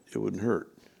dead, it wouldn't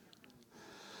hurt.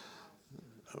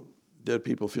 Dead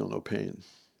people feel no pain.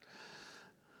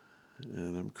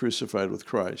 And I'm crucified with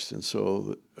Christ. And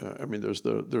so, there's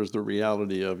the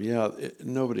reality of,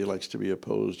 nobody likes to be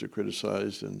opposed or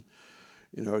criticized. And,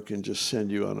 it can just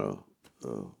send you on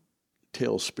a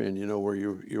tailspin, where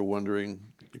you're wondering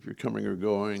if you're coming or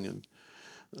going. And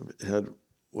I had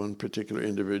one particular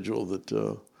individual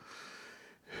that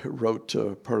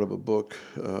wrote part of a book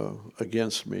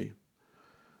against me.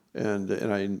 And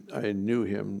I knew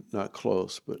him, not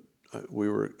close, but we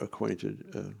were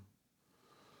acquainted.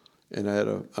 And I had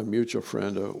a mutual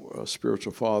friend, a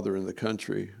spiritual father in the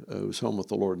country, who's home with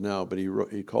the Lord now, but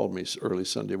he called me early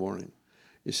Sunday morning.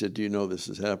 He said, "Do you know this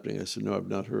is happening?" I said, "No, I've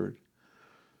not heard."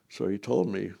 So he told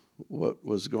me what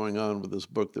was going on with this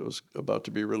book that was about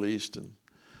to be released.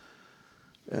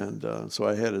 And so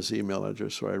I had his email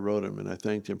address, so I wrote him, and I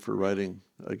thanked him for writing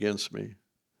against me.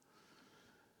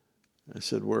 I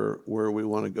said, where we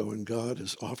want to go in God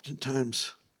is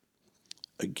oftentimes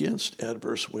against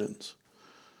adverse winds.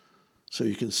 So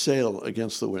you can sail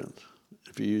against the wind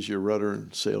if you use your rudder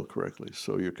and sail correctly.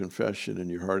 So your confession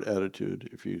and your heart attitude,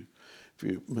 if you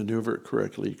maneuver it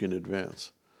correctly, you can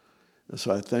advance. And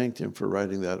so I thanked him for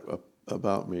writing that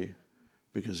about me,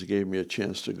 because it gave me a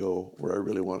chance to go where I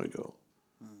really want to go.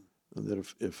 And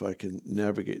that if I can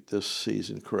navigate this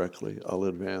season correctly, I'll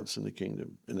advance in the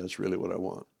kingdom. And that's really what I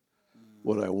want.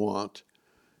 What I want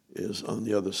is on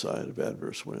the other side of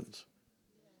adverse winds.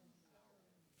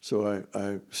 So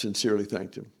I sincerely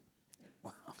thanked him.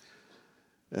 Wow.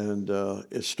 And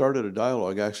it started a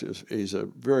dialogue. Actually, he's a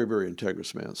very, very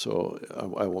integrous man, so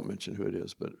I won't mention who it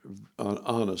is, but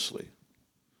honestly,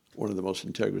 one of the most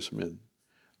integrous men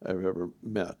I've ever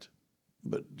met.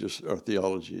 But just our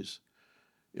theologies,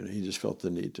 he just felt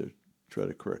the need to try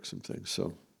to correct some things.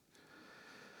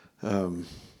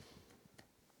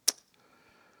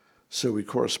 So we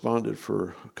corresponded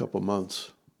for a couple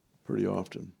months pretty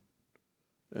often.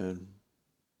 And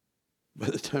by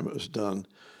the time it was done,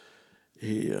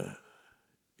 he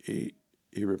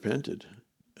repented,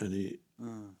 and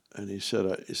he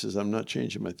says, "I'm not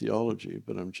changing my theology,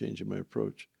 but I'm changing my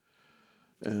approach."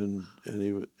 And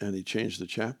he changed the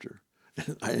chapter.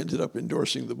 And I ended up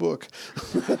endorsing the book.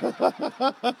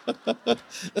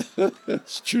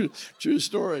 It's true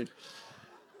story.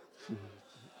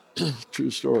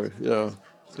 True story. Yeah.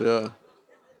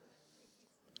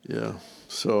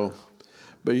 So,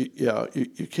 but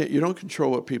you don't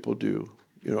control what people do.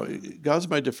 God's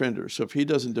my defender. So if he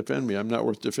doesn't defend me, I'm not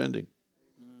worth defending.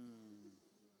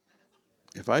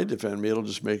 If I defend me, it'll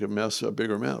just make a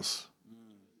bigger mess.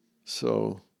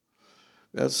 So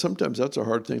sometimes that's a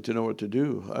hard thing to know what to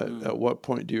do. At what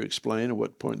point do you explain? At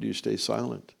what point do you stay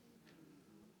silent?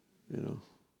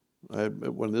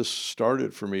 When this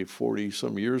started for me 40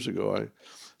 some years ago, I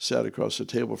sat across the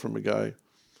table from a guy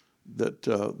that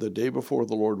the day before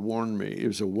the Lord warned me. He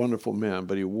was a wonderful man,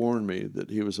 but he warned me that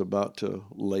he was about to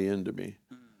lay into me.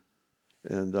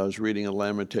 And I was reading in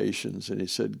Lamentations, and he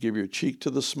said, "Give your cheek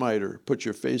to the smiter, put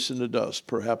your face in the dust,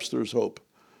 perhaps there's hope."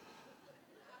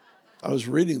 I was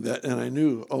reading that, and I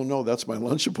knew, oh no, that's my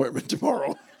lunch appointment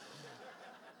tomorrow.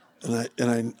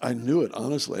 And I knew it,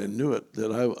 honestly, I knew it,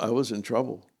 that I was in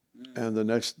trouble. And the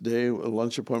next day, a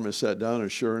lunch appointment, sat down,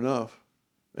 and sure enough,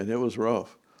 and it was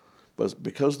rough. But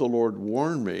because the Lord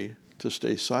warned me to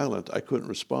stay silent, I couldn't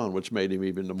respond, which made him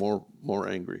even more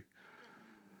angry.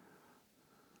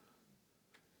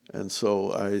 And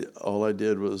so all I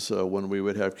did was when we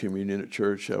would have communion at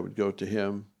church, I would go to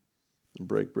him and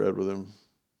break bread with him.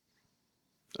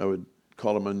 I would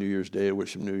call him on New Year's Day,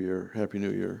 wish him Happy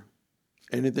New Year.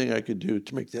 Anything I could do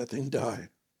to make that thing die.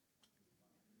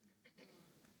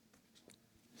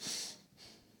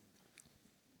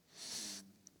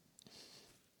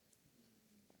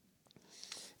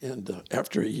 And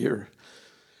after a year,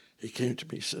 he came to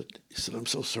me, he said, "I'm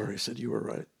so sorry." I said, "You were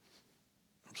right.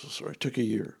 I'm so sorry. It took a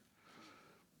year,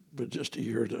 but just a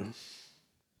year to,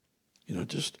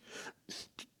 just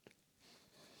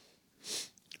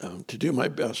to do my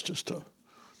best just to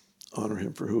honor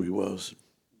him for who he was."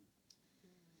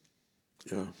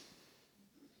 Yeah.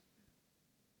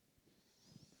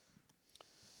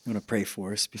 You want to pray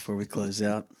for us before we close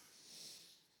out?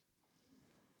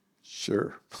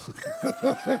 Sure.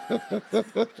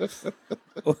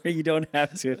 Or you don't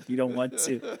have to if you don't want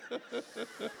to.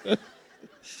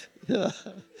 Yeah.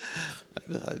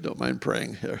 I don't mind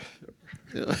praying here.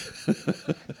 Yeah.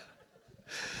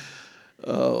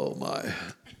 Oh, my.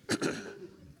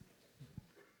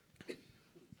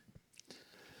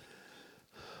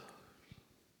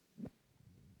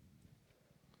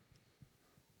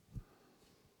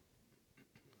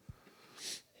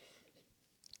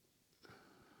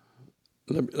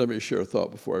 Let me share a thought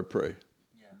before I pray.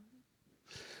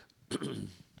 Yeah.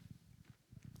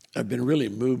 I've been really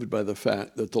moved by the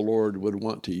fact that the Lord would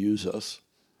want to use us,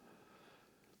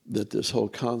 that this whole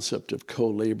concept of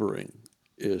co-laboring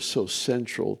is so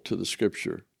central to the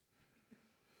Scripture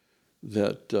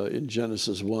that in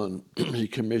Genesis 1, he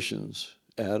commissions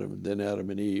Adam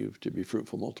and Eve to be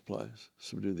fruitful, multiply,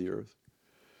 subdue the earth.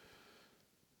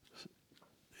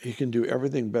 He can do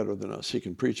everything better than us. He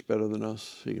can preach better than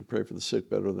us. He can pray for the sick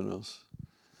better than us.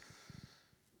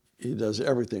 He does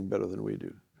everything better than we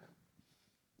do.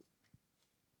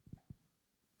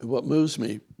 And what moves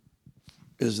me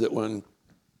is that when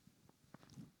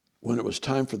it was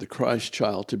time for the Christ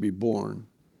child to be born,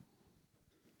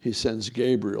 he sends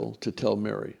Gabriel to tell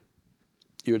Mary.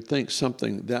 You would think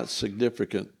something that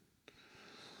significant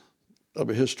of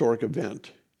a historic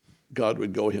event, God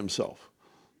would go himself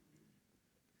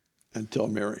and tell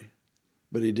Mary.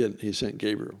 But he didn't. He sent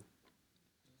Gabriel.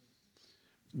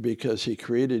 Because he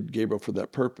created Gabriel for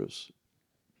that purpose.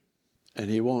 And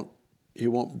he won't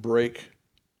break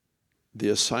the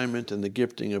assignment and the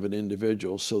gifting of an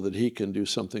individual so that he can do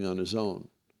something on his own.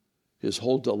 His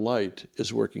whole delight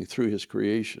is working through his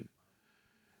creation.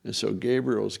 And so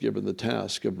Gabriel is given the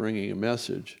task of bringing a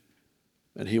message,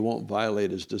 and he won't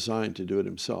violate his design to do it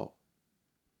himself.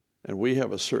 And we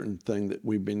have a certain thing that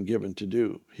we've been given to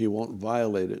do. He won't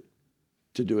violate it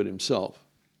to do it himself,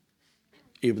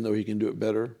 even though he can do it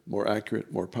better, more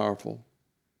accurate, more powerful,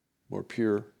 more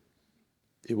pure.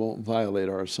 He won't violate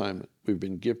our assignment. We've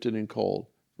been gifted and called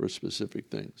for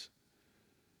specific things.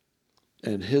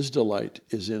 And his delight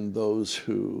is in those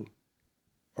who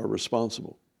are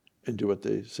responsible and do what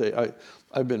they say.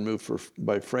 I've been moved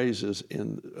by phrases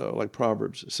in like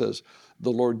Proverbs. It says,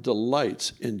 "The Lord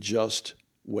delights in just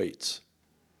weights."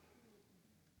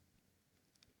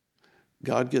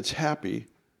 God gets happy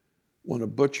when a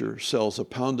butcher sells a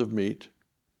pound of meat,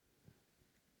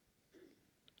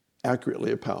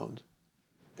 accurately a pound,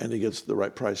 and he gets the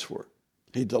right price for it.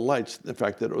 He delights in the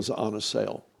fact that it was on a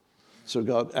sale. So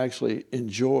God actually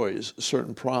enjoys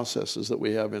certain processes that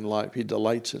we have in life. He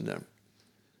delights in them.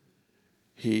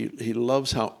 He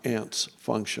loves how ants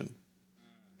function,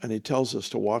 and he tells us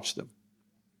to watch them.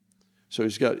 So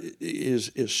he's got his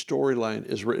storyline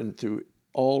is written through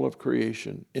all of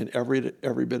creation, and every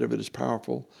bit of it is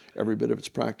powerful, every bit of it's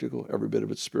practical, every bit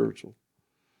of it's spiritual.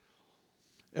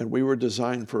 And we were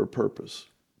designed for a purpose.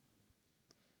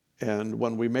 And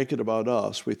when we make it about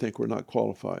us, we think we're not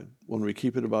qualified. When we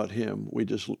keep it about him, we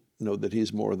just know that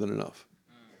he's more than enough.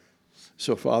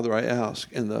 So, Father, I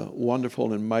ask in the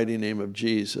wonderful and mighty name of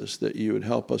Jesus that you would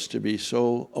help us to be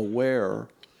so aware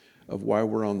of why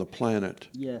we're on the planet,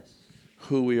 Yes.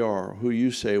 who we are, who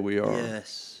you say we are,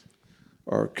 Yes.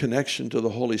 our connection to the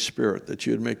Holy Spirit, that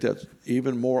you would make that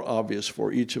even more obvious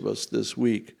for each of us this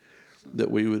week,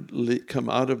 that we would come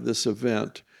out of this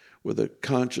event with a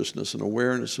consciousness and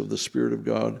awareness of the Spirit of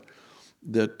God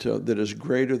that is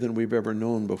greater than we've ever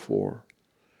known before,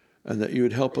 and that you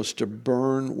would help us to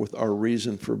burn with our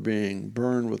reason for being,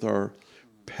 burn with our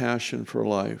passion for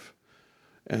life,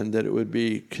 and that it would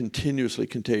be continuously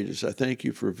contagious. I thank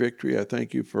you for victory. I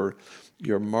thank you for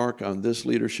your mark on this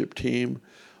leadership team,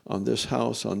 on this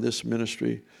house, on this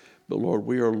ministry. But Lord,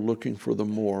 we are looking for the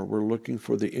more. We're looking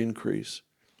for the increase.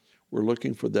 We're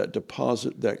looking for that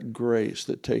deposit, that grace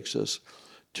that takes us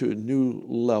to a new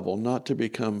level, not to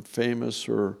become famous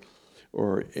or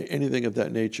anything of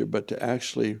that nature, but to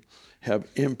actually have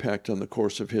impact on the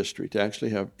course of history, to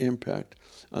actually have impact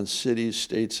on cities,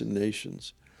 states, and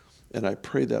nations. And I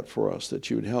pray that for us, that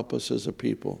you would help us as a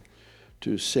people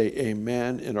to say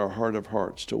amen in our heart of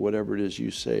hearts to whatever it is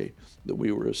you say that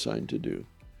we were assigned to do.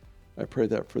 I pray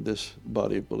that for this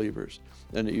body of believers,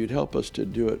 and that you'd help us to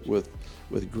do it with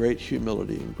great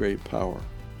humility and great power,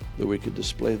 that we could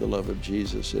display the love of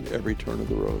Jesus at every turn of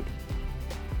the road.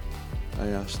 I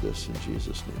ask this in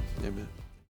Jesus' name. Amen.